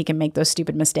house so he can make those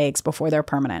stupid mistakes before they're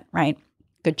permanent, right?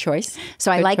 Good choice.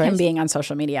 So I Good like him choice. being on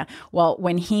social media. Well,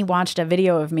 when he watched a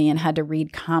video of me and had to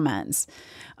read comments,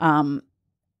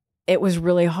 it was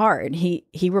really hard.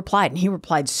 He replied, and he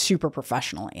replied super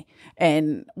professionally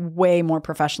and way more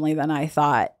professionally than I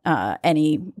thought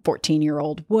any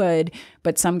 14-year-old would.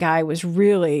 But some guy was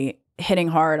really hitting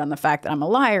hard on the fact that I'm a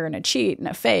liar and a cheat and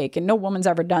a fake and no woman's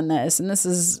ever done this and this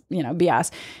is, BS.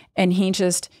 And he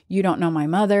just, you don't know my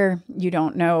mother. You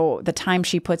don't know the time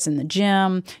she puts in the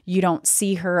gym. You don't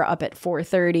see her up at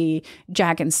 4:30,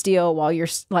 Jack and Steel while you're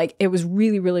like, it was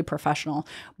really, really professional.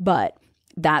 But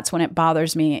that's when it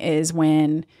bothers me, is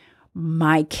when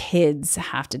my kids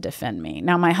have to defend me.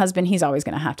 Now, my husband, he's always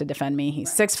going to have to defend me. He's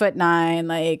 6'9",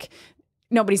 like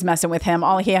nobody's messing with him.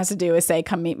 All he has to do is say,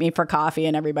 come meet me for coffee,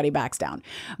 and everybody backs down.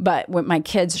 But my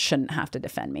kids shouldn't have to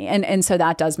defend me. And so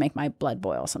that does make my blood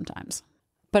boil sometimes.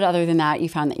 But other than that, you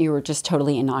found that you were just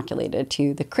totally inoculated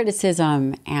to the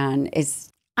criticism and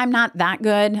I'm not that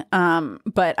good,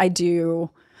 but I do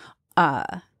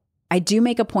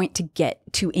make a point to get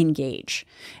to engage.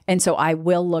 And so I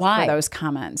will look for those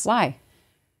comments. Why?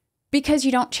 Because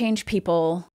you don't change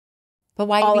people. But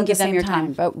why all even at give the them same your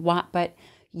time? time? But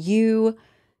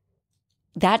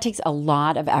that takes a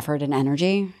lot of effort and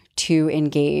energy to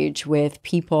engage with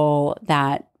people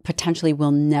that potentially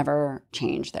will never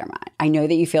change their mind. I know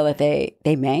that you feel that they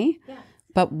may,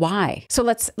 but why? So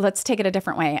let's take it a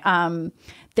different way.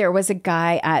 There was a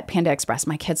guy at Panda Express.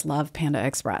 My kids love Panda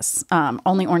Express,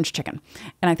 only orange chicken.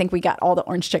 And I think we got all the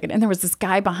orange chicken. And there was this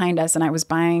guy behind us, and I was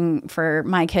buying for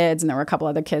my kids, and there were a couple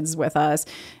other kids with us.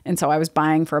 And so I was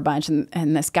buying for a bunch.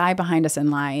 And this guy behind us in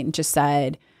line just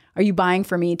said, "Are you buying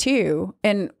for me too?"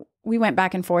 And we went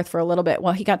back and forth for a little bit.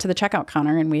 Well, he got to the checkout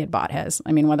counter and we had bought his.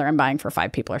 I mean, whether I'm buying for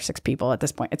 5 people or 6 people at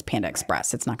this point, it's Panda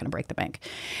Express. It's not going to break the bank.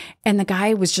 And the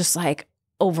guy was just like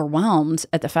overwhelmed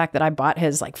at the fact that I bought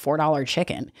his like $4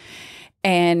 chicken.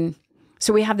 And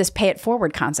so we have this pay it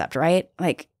forward concept, right?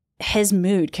 Like his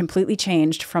mood completely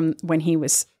changed from when he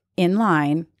was in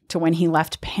line to when he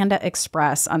left Panda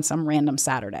Express on some random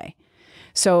Saturday.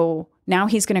 So now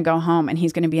he's going to go home and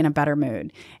he's going to be in a better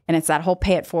mood. And it's that whole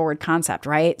pay it forward concept,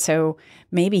 right? So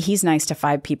maybe he's nice to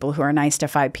 5 people who are nice to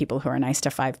 5 people who are nice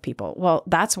to 5 people. Well,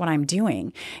 that's what I'm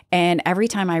doing. And every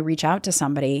time I reach out to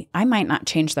somebody, I might not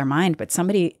change their mind, but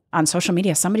somebody on social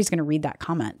media, somebody's going to read that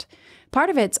comment. Part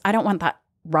of it's, I don't want that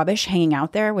rubbish hanging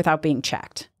out there without being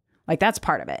checked. Like that's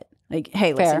part of it. Like,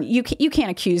 hey, Fair. listen, you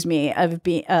can't accuse me of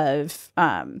being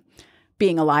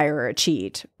a liar or a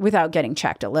cheat without getting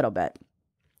checked a little bit.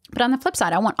 But on the flip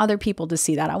side, I want other people to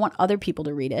see that. I want other people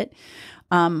to read it.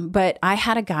 But I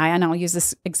had a guy, and I'll use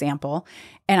this example,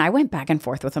 and I went back and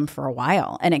forth with him for a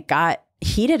while, and it got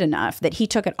heated enough that he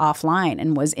took it offline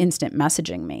and was instant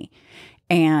messaging me.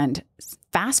 And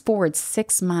fast forward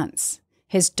 6 months,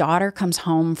 his daughter comes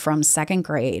home from 2nd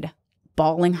grade,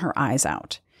 bawling her eyes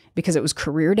out because it was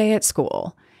career day at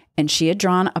school, and she had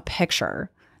drawn a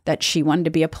picture that she wanted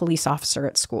to be a police officer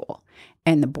at school.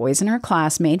 And the boys in her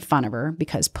class made fun of her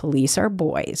because police are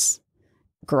boys.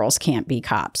 Girls can't be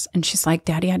cops. And she's like,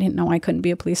 "Daddy, I didn't know I couldn't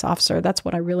be a police officer. That's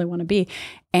what I really want to be."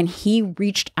 And he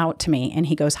reached out to me and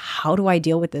he goes, "How do I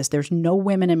deal with this? There's no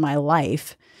women in my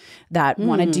life that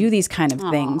want to do these kind of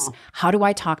things. How do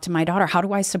I talk to my daughter? How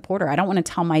do I support her? I don't want to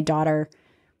tell my daughter."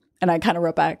 And I kind of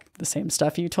wrote back, "The same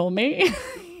stuff you told me."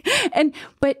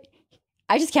 But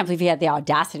I just can't believe he had the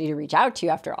audacity to reach out to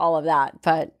you after all of that.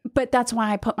 But that's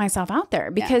why I put myself out there,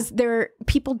 because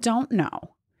people don't know.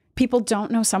 People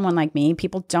don't know someone like me.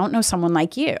 People don't know someone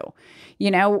like you.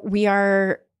 We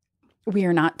are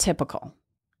not typical.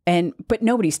 But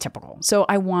nobody's typical. So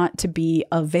I want to be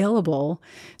available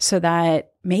so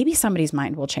that maybe somebody's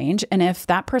mind will change. And if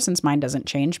that person's mind doesn't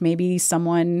change, maybe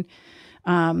someone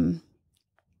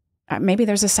maybe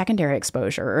there's a secondary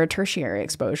exposure or a tertiary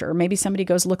exposure. Or maybe somebody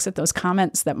looks at those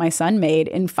comments that my son made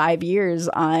in 5 years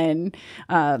on,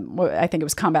 I think it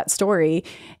was Combat Story,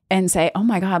 and say, "Oh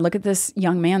my God, look at this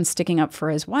young man sticking up for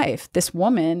his wife. This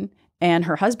woman and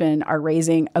her husband are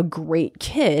raising a great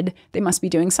kid. They must be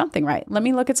doing something right. Let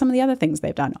me look at some of the other things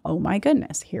they've done. Oh my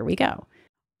goodness, here we go."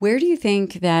 Where do you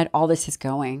think that all this is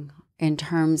going in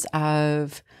terms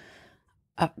of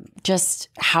just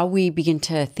how we begin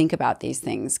to think about these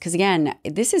things? Because again,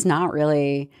 this is not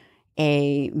really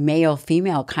a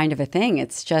male-female kind of a thing.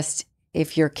 It's just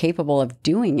if you're capable of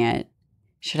doing it,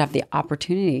 you should have the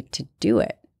opportunity to do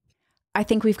it. I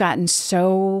think we've gotten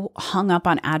so hung up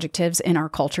on adjectives in our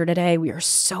culture today. We are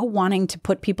so wanting to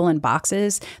put people in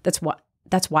boxes. That's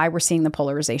why we're seeing the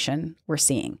polarization we're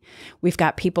seeing. We've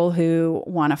got people who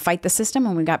want to fight the system,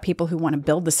 and we've got people who want to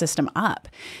build the system up.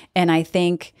 And I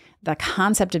think the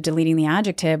concept of deleting the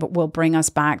adjective will bring us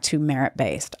back to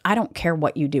merit-based. I don't care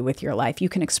what you do with your life. You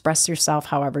can express yourself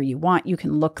however you want. You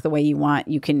can look the way you want.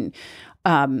 You can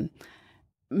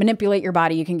manipulate your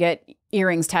body. You can get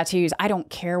earrings, tattoos. I don't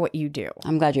care what you do.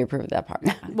 I'm glad you approved that part.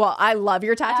 Well, I love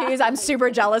your tattoos. I'm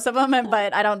super jealous of them,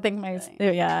 but I don't think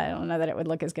I don't know that it would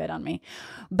look as good on me.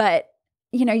 But,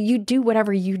 you do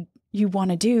whatever you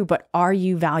want to do, but are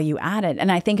you value added?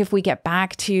 And I think if we get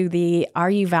back to are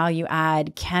you value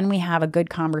add, can we have a good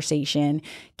conversation?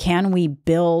 Can we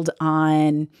build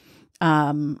on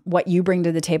what you bring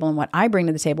to the table and what I bring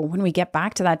to the table? When we get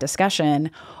back to that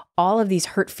discussion, all of these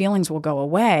hurt feelings will go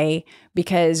away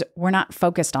because we're not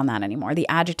focused on that anymore. The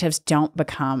adjectives don't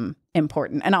become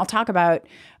important. And I'll talk about,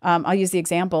 I'll use the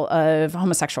example of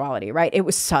homosexuality, right? It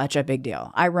was such a big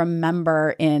deal. I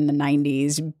remember in the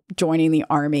 90s joining the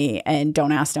army and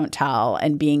don't ask, don't tell,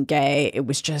 and being gay. It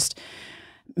was just,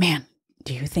 man,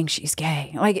 do you think she's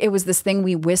gay? Like, it was this thing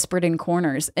we whispered in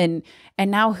corners, and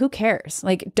now who cares?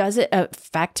 Like, does it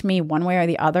affect me one way or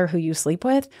the other who you sleep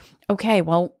with? Okay,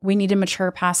 well, we need to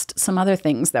mature past some other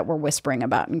things that we're whispering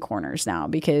about in corners now,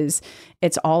 because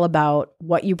it's all about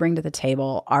what you bring to the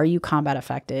table. Are you combat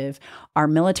effective? Our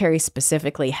military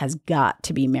specifically has got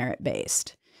to be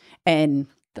merit-based. And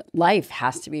life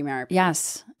has to be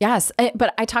merit-based. Yes.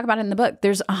 But I talk about it in the book.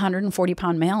 There's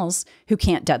 140-pound males who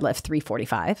can't deadlift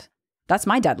 345. That's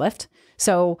my deadlift.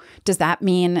 So does that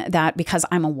mean that because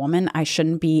I'm a woman, I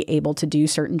shouldn't be able to do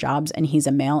certain jobs and he's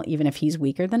a male, even if he's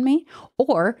weaker than me?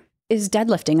 Or is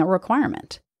deadlifting a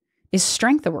requirement? Is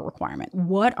strength a requirement?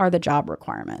 What are the job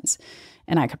requirements?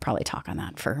 And I could probably talk on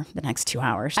that for the next 2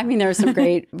 hours. I mean, there are some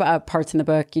great parts in the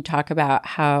book. You talk about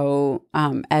how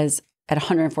as at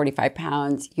 145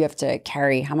 pounds, you have to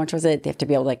carry, how much was it? They have to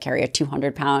be able to carry a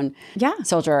 200-pound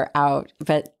soldier out.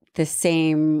 But the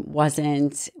same was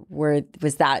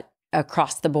that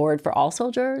across the board for all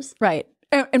soldiers? Right.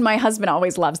 And my husband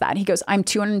always loves that. He goes, I'm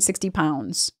 260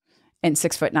 pounds and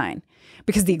 6'9".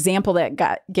 Because the example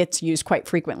that gets used quite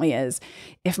frequently is,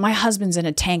 if my husband's in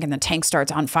a tank and the tank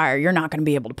starts on fire, you're not going to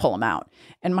be able to pull him out.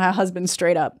 And my husband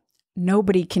straight up,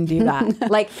 nobody can do that.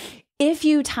 Like, if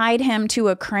you tied him to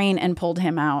a crane and pulled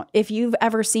him out, if you've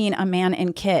ever seen a man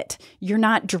in kit, you're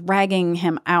not dragging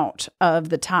him out of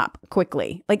the top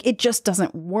quickly. Like, it just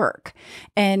doesn't work.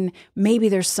 And maybe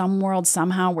there's some world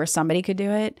somehow where somebody could do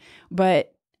it,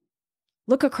 but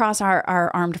look across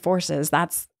our armed forces.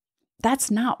 That's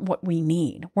not what we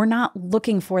need. We're not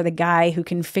looking for the guy who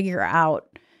can figure out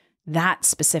that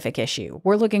specific issue.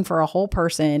 We're looking for a whole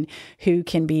person who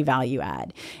can be value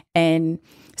add. And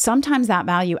sometimes that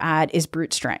value add is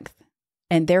brute strength.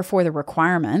 And therefore the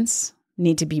requirements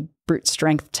need to be brute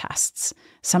strength tests.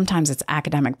 Sometimes it's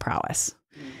academic prowess.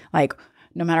 Like,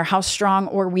 no matter how strong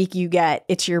or weak you get,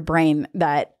 it's your brain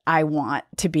that I want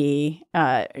to be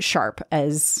sharp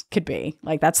as could be.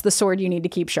 Like, that's the sword you need to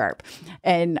keep sharp.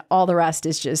 And all the rest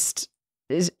is just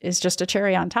a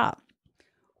cherry on top.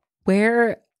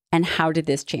 Where and how did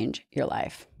this change your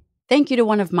life? Thank you to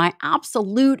one of my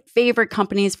absolute favorite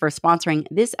companies for sponsoring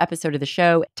this episode of the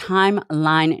show,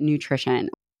 Timeline Nutrition.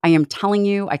 I am telling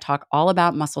you, I talk all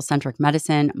about muscle-centric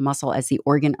medicine, muscle as the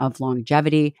organ of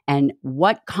longevity, and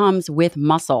what comes with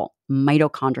muscle,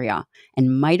 mitochondria. And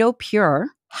MitoPure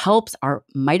helps our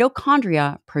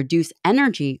mitochondria produce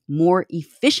energy more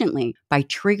efficiently by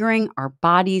triggering our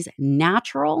body's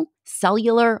natural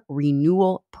cellular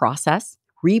renewal process,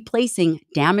 replacing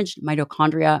damaged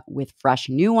mitochondria with fresh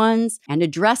new ones, and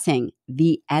addressing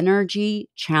the energy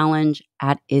challenge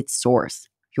at its source.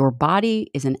 Your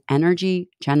body is an energy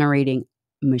generating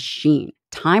machine.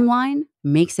 Timeline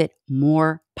makes it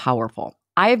more powerful.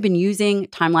 I have been using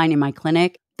Timeline in my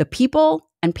clinic. The people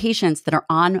and patients that are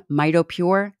on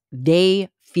MitoPure, they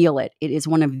feel it. It is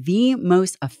one of the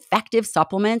most effective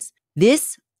supplements.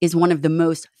 This is one of the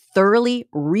most thoroughly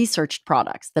researched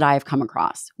products that I have come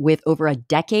across, with over a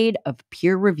decade of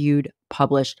peer-reviewed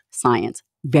published science.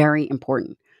 Very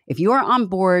important. If you are on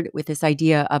board with this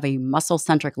idea of a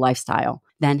muscle-centric lifestyle,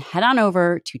 then head on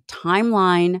over to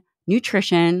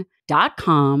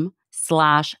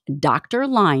timelinenutrition.com/Dr.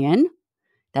 Lyon.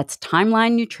 That's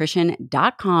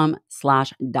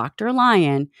timelinenutrition.com/Dr.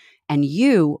 Lyon, and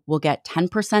you will get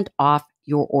 10% off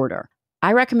your order.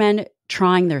 I recommend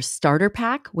trying their starter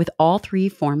pack with all 3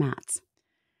 formats.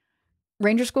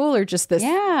 Ranger School or just this?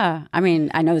 Yeah. I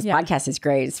mean, I know this podcast is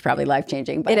great. It's probably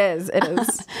life-changing. But It is.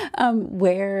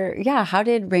 How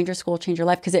did Ranger School change your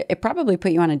life? Because it probably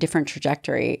put you on a different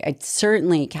trajectory. It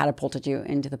certainly catapulted you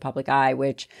into the public eye,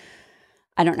 which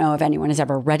I don't know if anyone is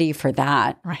ever ready for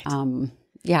that. Right.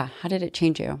 How did it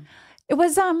change you? It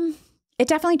It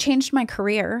definitely changed my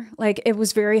career. Like, it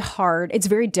was very hard. It's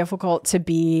very difficult to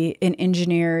be an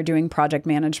engineer doing project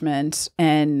management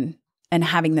and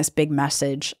having this big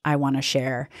message I want to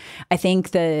share. I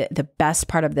think the best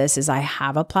part of this is I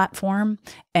have a platform,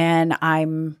 and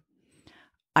I'm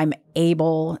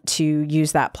able to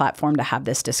use that platform to have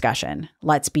this discussion.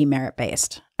 Let's be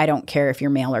merit-based. I don't care if you're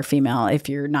male or female. If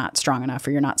you're not strong enough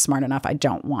or you're not smart enough, I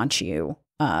don't want you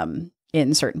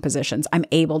in certain positions. I'm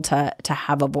able to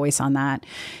have a voice on that.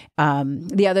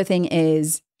 The other thing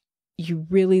is you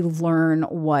really learn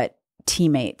what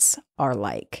teammates are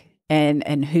like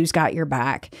and who's got your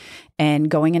back. And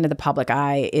going into the public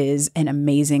eye is an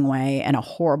amazing way and a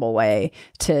horrible way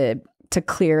to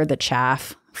clear the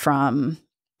chaff from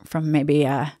maybe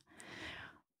a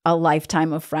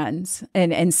lifetime of friends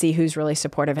and see who's really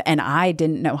supportive. And I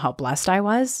didn't know how blessed I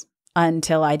was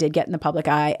until I did get in the public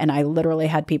eye. And I literally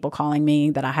had people calling me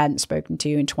that I hadn't spoken to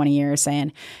in 20 years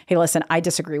saying, hey, listen, I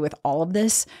disagree with all of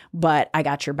this, but I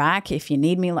got your back. If you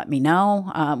need me, let me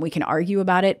know. We can argue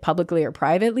about it publicly or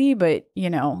privately, but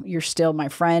you're still my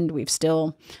friend. We've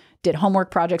still did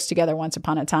homework projects together once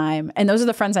upon a time. And those are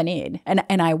the friends I need.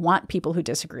 And I want people who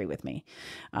disagree with me.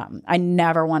 I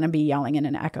never want to be yelling in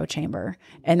an echo chamber.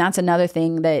 And that's another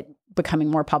thing that becoming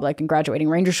more public and graduating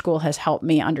Ranger School has helped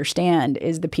me understand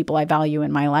is the people I value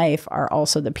in my life are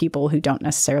also the people who don't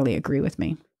necessarily agree with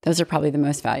me. Those are probably the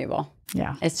most valuable.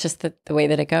 Yeah. It's just the way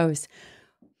that it goes.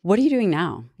 What are you doing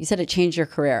now? You said it changed your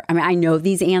career. I mean, I know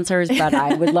these answers, but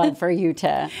I would love for you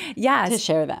to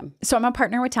share them. So I'm a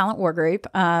partner with Talent War Group.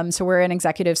 So we're an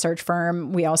executive search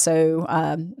firm. We also,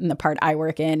 the part I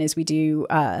work in is we do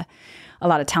a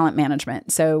lot of talent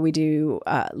management. So we do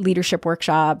leadership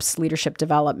workshops, leadership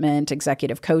development,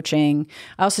 executive coaching.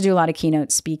 I also do a lot of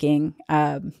keynote speaking.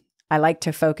 I like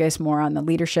to focus more on the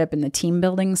leadership and the team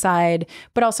building side,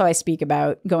 but also I speak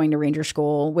about going to Ranger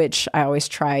School, which I always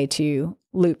try to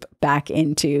loop back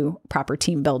into proper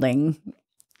team building,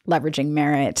 leveraging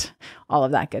merit, all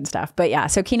of that good stuff. But yeah,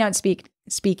 so keynote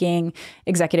speaking,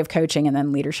 executive coaching, and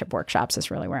then leadership workshops is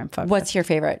really where I'm focused. What's your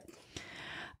favorite?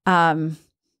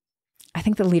 I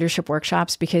think the leadership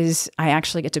workshops, because I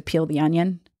actually get to peel the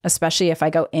onion, especially if I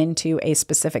go into a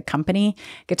specific company,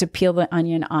 get to peel the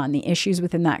onion on the issues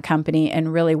within that company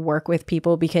and really work with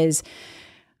people, because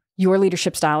your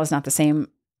leadership style is not the same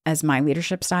as my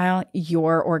leadership style.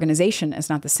 Your organization is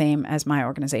not the same as my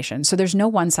organization. So there's no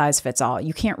one size fits all.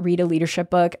 You can't read a leadership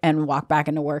book and walk back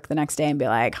into work the next day and be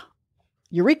like,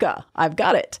 Eureka, I've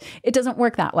got it. It doesn't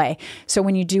work that way. So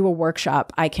when you do a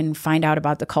workshop, I can find out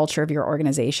about the culture of your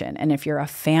organization. And if you're a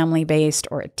family-based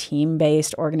or a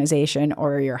team-based organization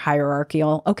or you're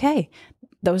hierarchical, okay,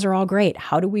 those are all great.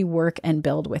 How do we work and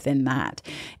build within that?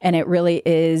 And it really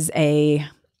is a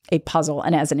puzzle.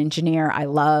 And as an engineer, I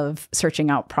love searching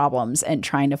out problems and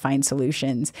trying to find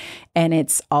solutions. And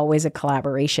it's always a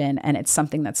collaboration, and it's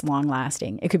something that's long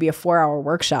lasting. It could be a 4-hour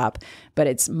workshop, but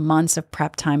it's months of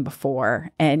prep time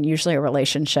before, and usually a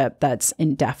relationship that's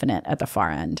indefinite at the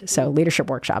far end. So leadership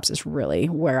workshops is really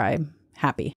where I'm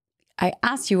happy. I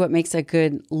asked you what makes a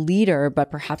good leader,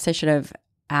 but perhaps I should have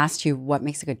asked you what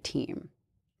makes a good team.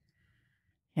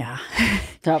 Yeah.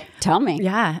 So tell me.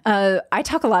 Yeah. I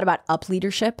talk a lot about up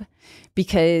leadership,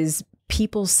 because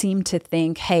people seem to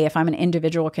think, hey, if I'm an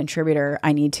individual contributor,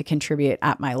 I need to contribute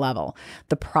at my level.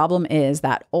 The problem is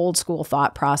that old school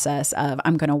thought process of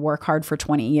I'm going to work hard for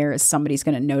 20 years, somebody's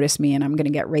going to notice me, and I'm going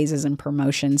to get raises and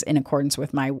promotions in accordance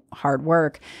with my hard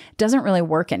work doesn't really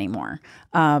work anymore.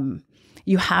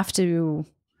 You have to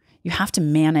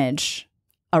manage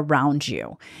around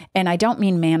you. And I don't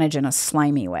mean manage in a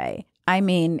slimy way. I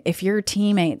mean, if your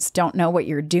teammates don't know what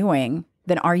you're doing,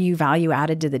 then are you value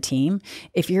added to the team?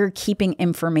 If you're keeping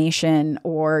information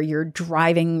or you're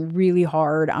driving really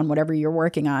hard on whatever you're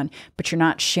working on, but you're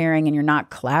not sharing and you're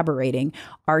not collaborating,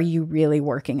 are you really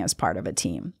working as part of a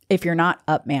team? If you're not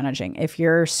up managing, if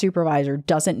your supervisor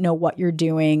doesn't know what you're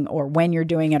doing or when you're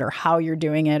doing it or how you're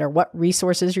doing it or what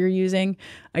resources you're using,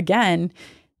 again,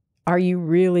 are you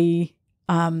really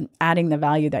adding the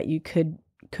value that you could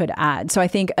add? So I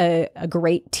think a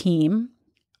great team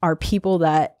are people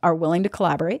that are willing to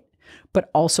collaborate,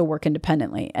 but also work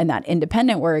independently. And that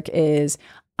independent work is,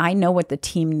 I know what the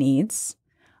team needs.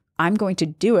 I'm going to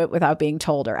do it without being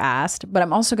told or asked, but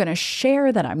I'm also going to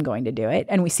share that I'm going to do it.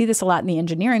 And we see this a lot in the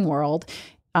engineering world.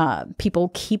 People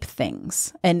keep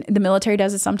things, and the military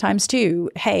does it sometimes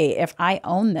too. Hey, if I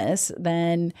own this,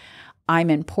 then I'm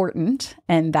important.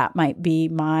 And that might be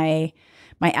my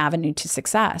my avenue to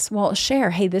success? Well,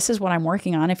 share, hey, this is what I'm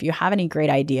working on. If you have any great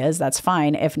ideas, that's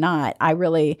fine. If not,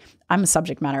 I'm a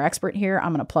subject matter expert here.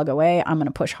 I'm going to plug away. I'm going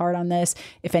to push hard on this.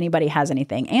 If anybody has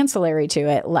anything ancillary to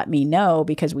it, let me know,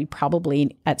 because we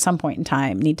probably at some point in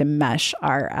time need to mesh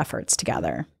our efforts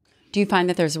together. Do you find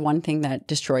that there's one thing that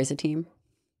destroys a team?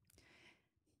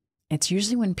 It's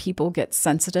usually when people get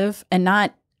sensitive, and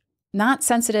not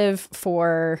sensitive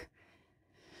for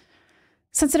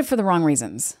the wrong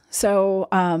reasons. So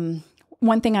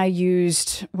one thing I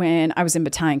used when I was in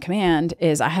battalion command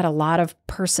is I had a lot of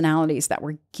personalities that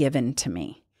were given to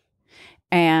me.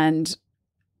 And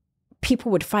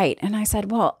people would fight. And I said,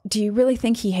 well, do you really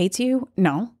think he hates you?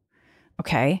 No.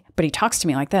 Okay. But he talks to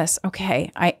me like this.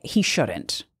 Okay. He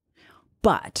shouldn't.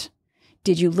 But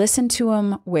did you listen to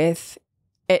him with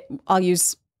it? I'll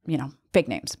use, fake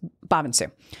names, Bob and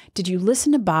Sue. Did you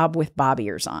listen to Bob with Bob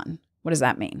ears on? What does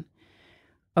that mean?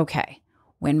 Okay.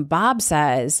 When Bob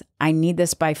says, I need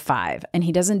this by 5, and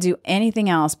he doesn't do anything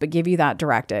else but give you that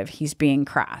directive, he's being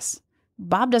crass.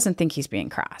 Bob doesn't think he's being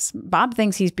crass. Bob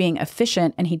thinks he's being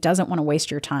efficient and he doesn't want to waste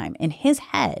your time. In his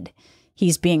head,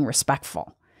 he's being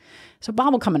respectful. So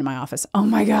Bob will come into my office. Oh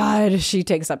my God, Sue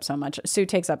takes up so much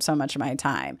of my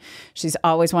time. She's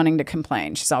always wanting to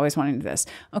complain. She's always wanting to do this.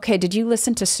 Okay, did you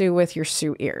listen to Sue with your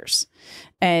Sue ears?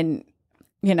 And,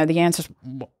 the answer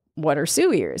is, what are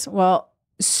Sue ears? Well,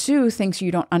 Sue thinks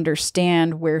you don't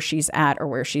understand where she's at or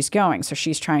where she's going. So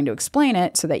she's trying to explain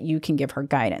it so that you can give her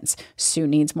guidance. Sue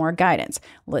needs more guidance.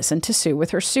 Listen to Sue with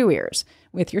her Sue ears,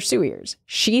 with your Sue ears.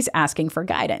 She's asking for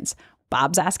guidance.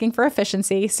 Bob's asking for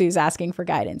efficiency. Sue's asking for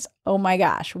guidance. Oh my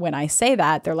gosh. When I say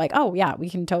that, they're like, oh yeah, we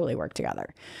can totally work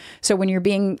together. So when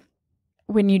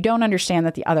you don't understand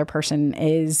that the other person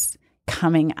is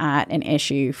coming at an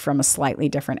issue from a slightly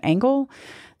different angle,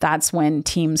 that's when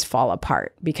teams fall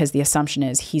apart, because the assumption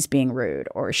is he's being rude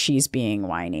or she's being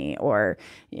whiny or,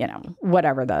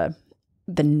 whatever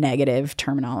the negative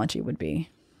terminology would be.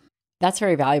 That's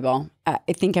very valuable. I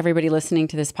think everybody listening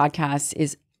to this podcast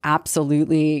is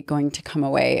absolutely going to come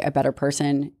away a better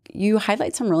person. You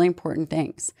highlight some really important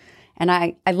things. And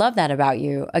I love that about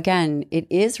you. Again, it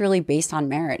is really based on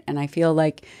merit. And I feel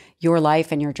like your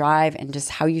life and your drive and just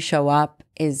how you show up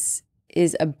is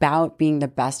about being the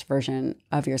best version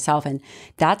of yourself. And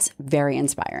that's very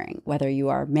inspiring. Whether you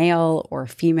are male or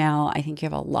female, I think you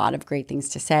have a lot of great things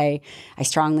to say. I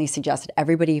strongly suggest that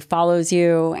everybody follows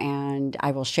you, and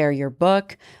I will share your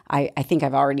book. I think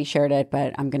I've already shared it,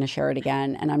 but I'm going to share it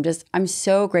again. And I'm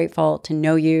so grateful to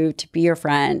know you, to be your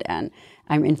friend, and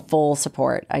I'm in full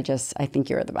support. I think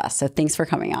you're the best. So thanks for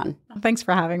coming on. Thanks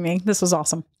for having me. This was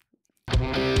awesome.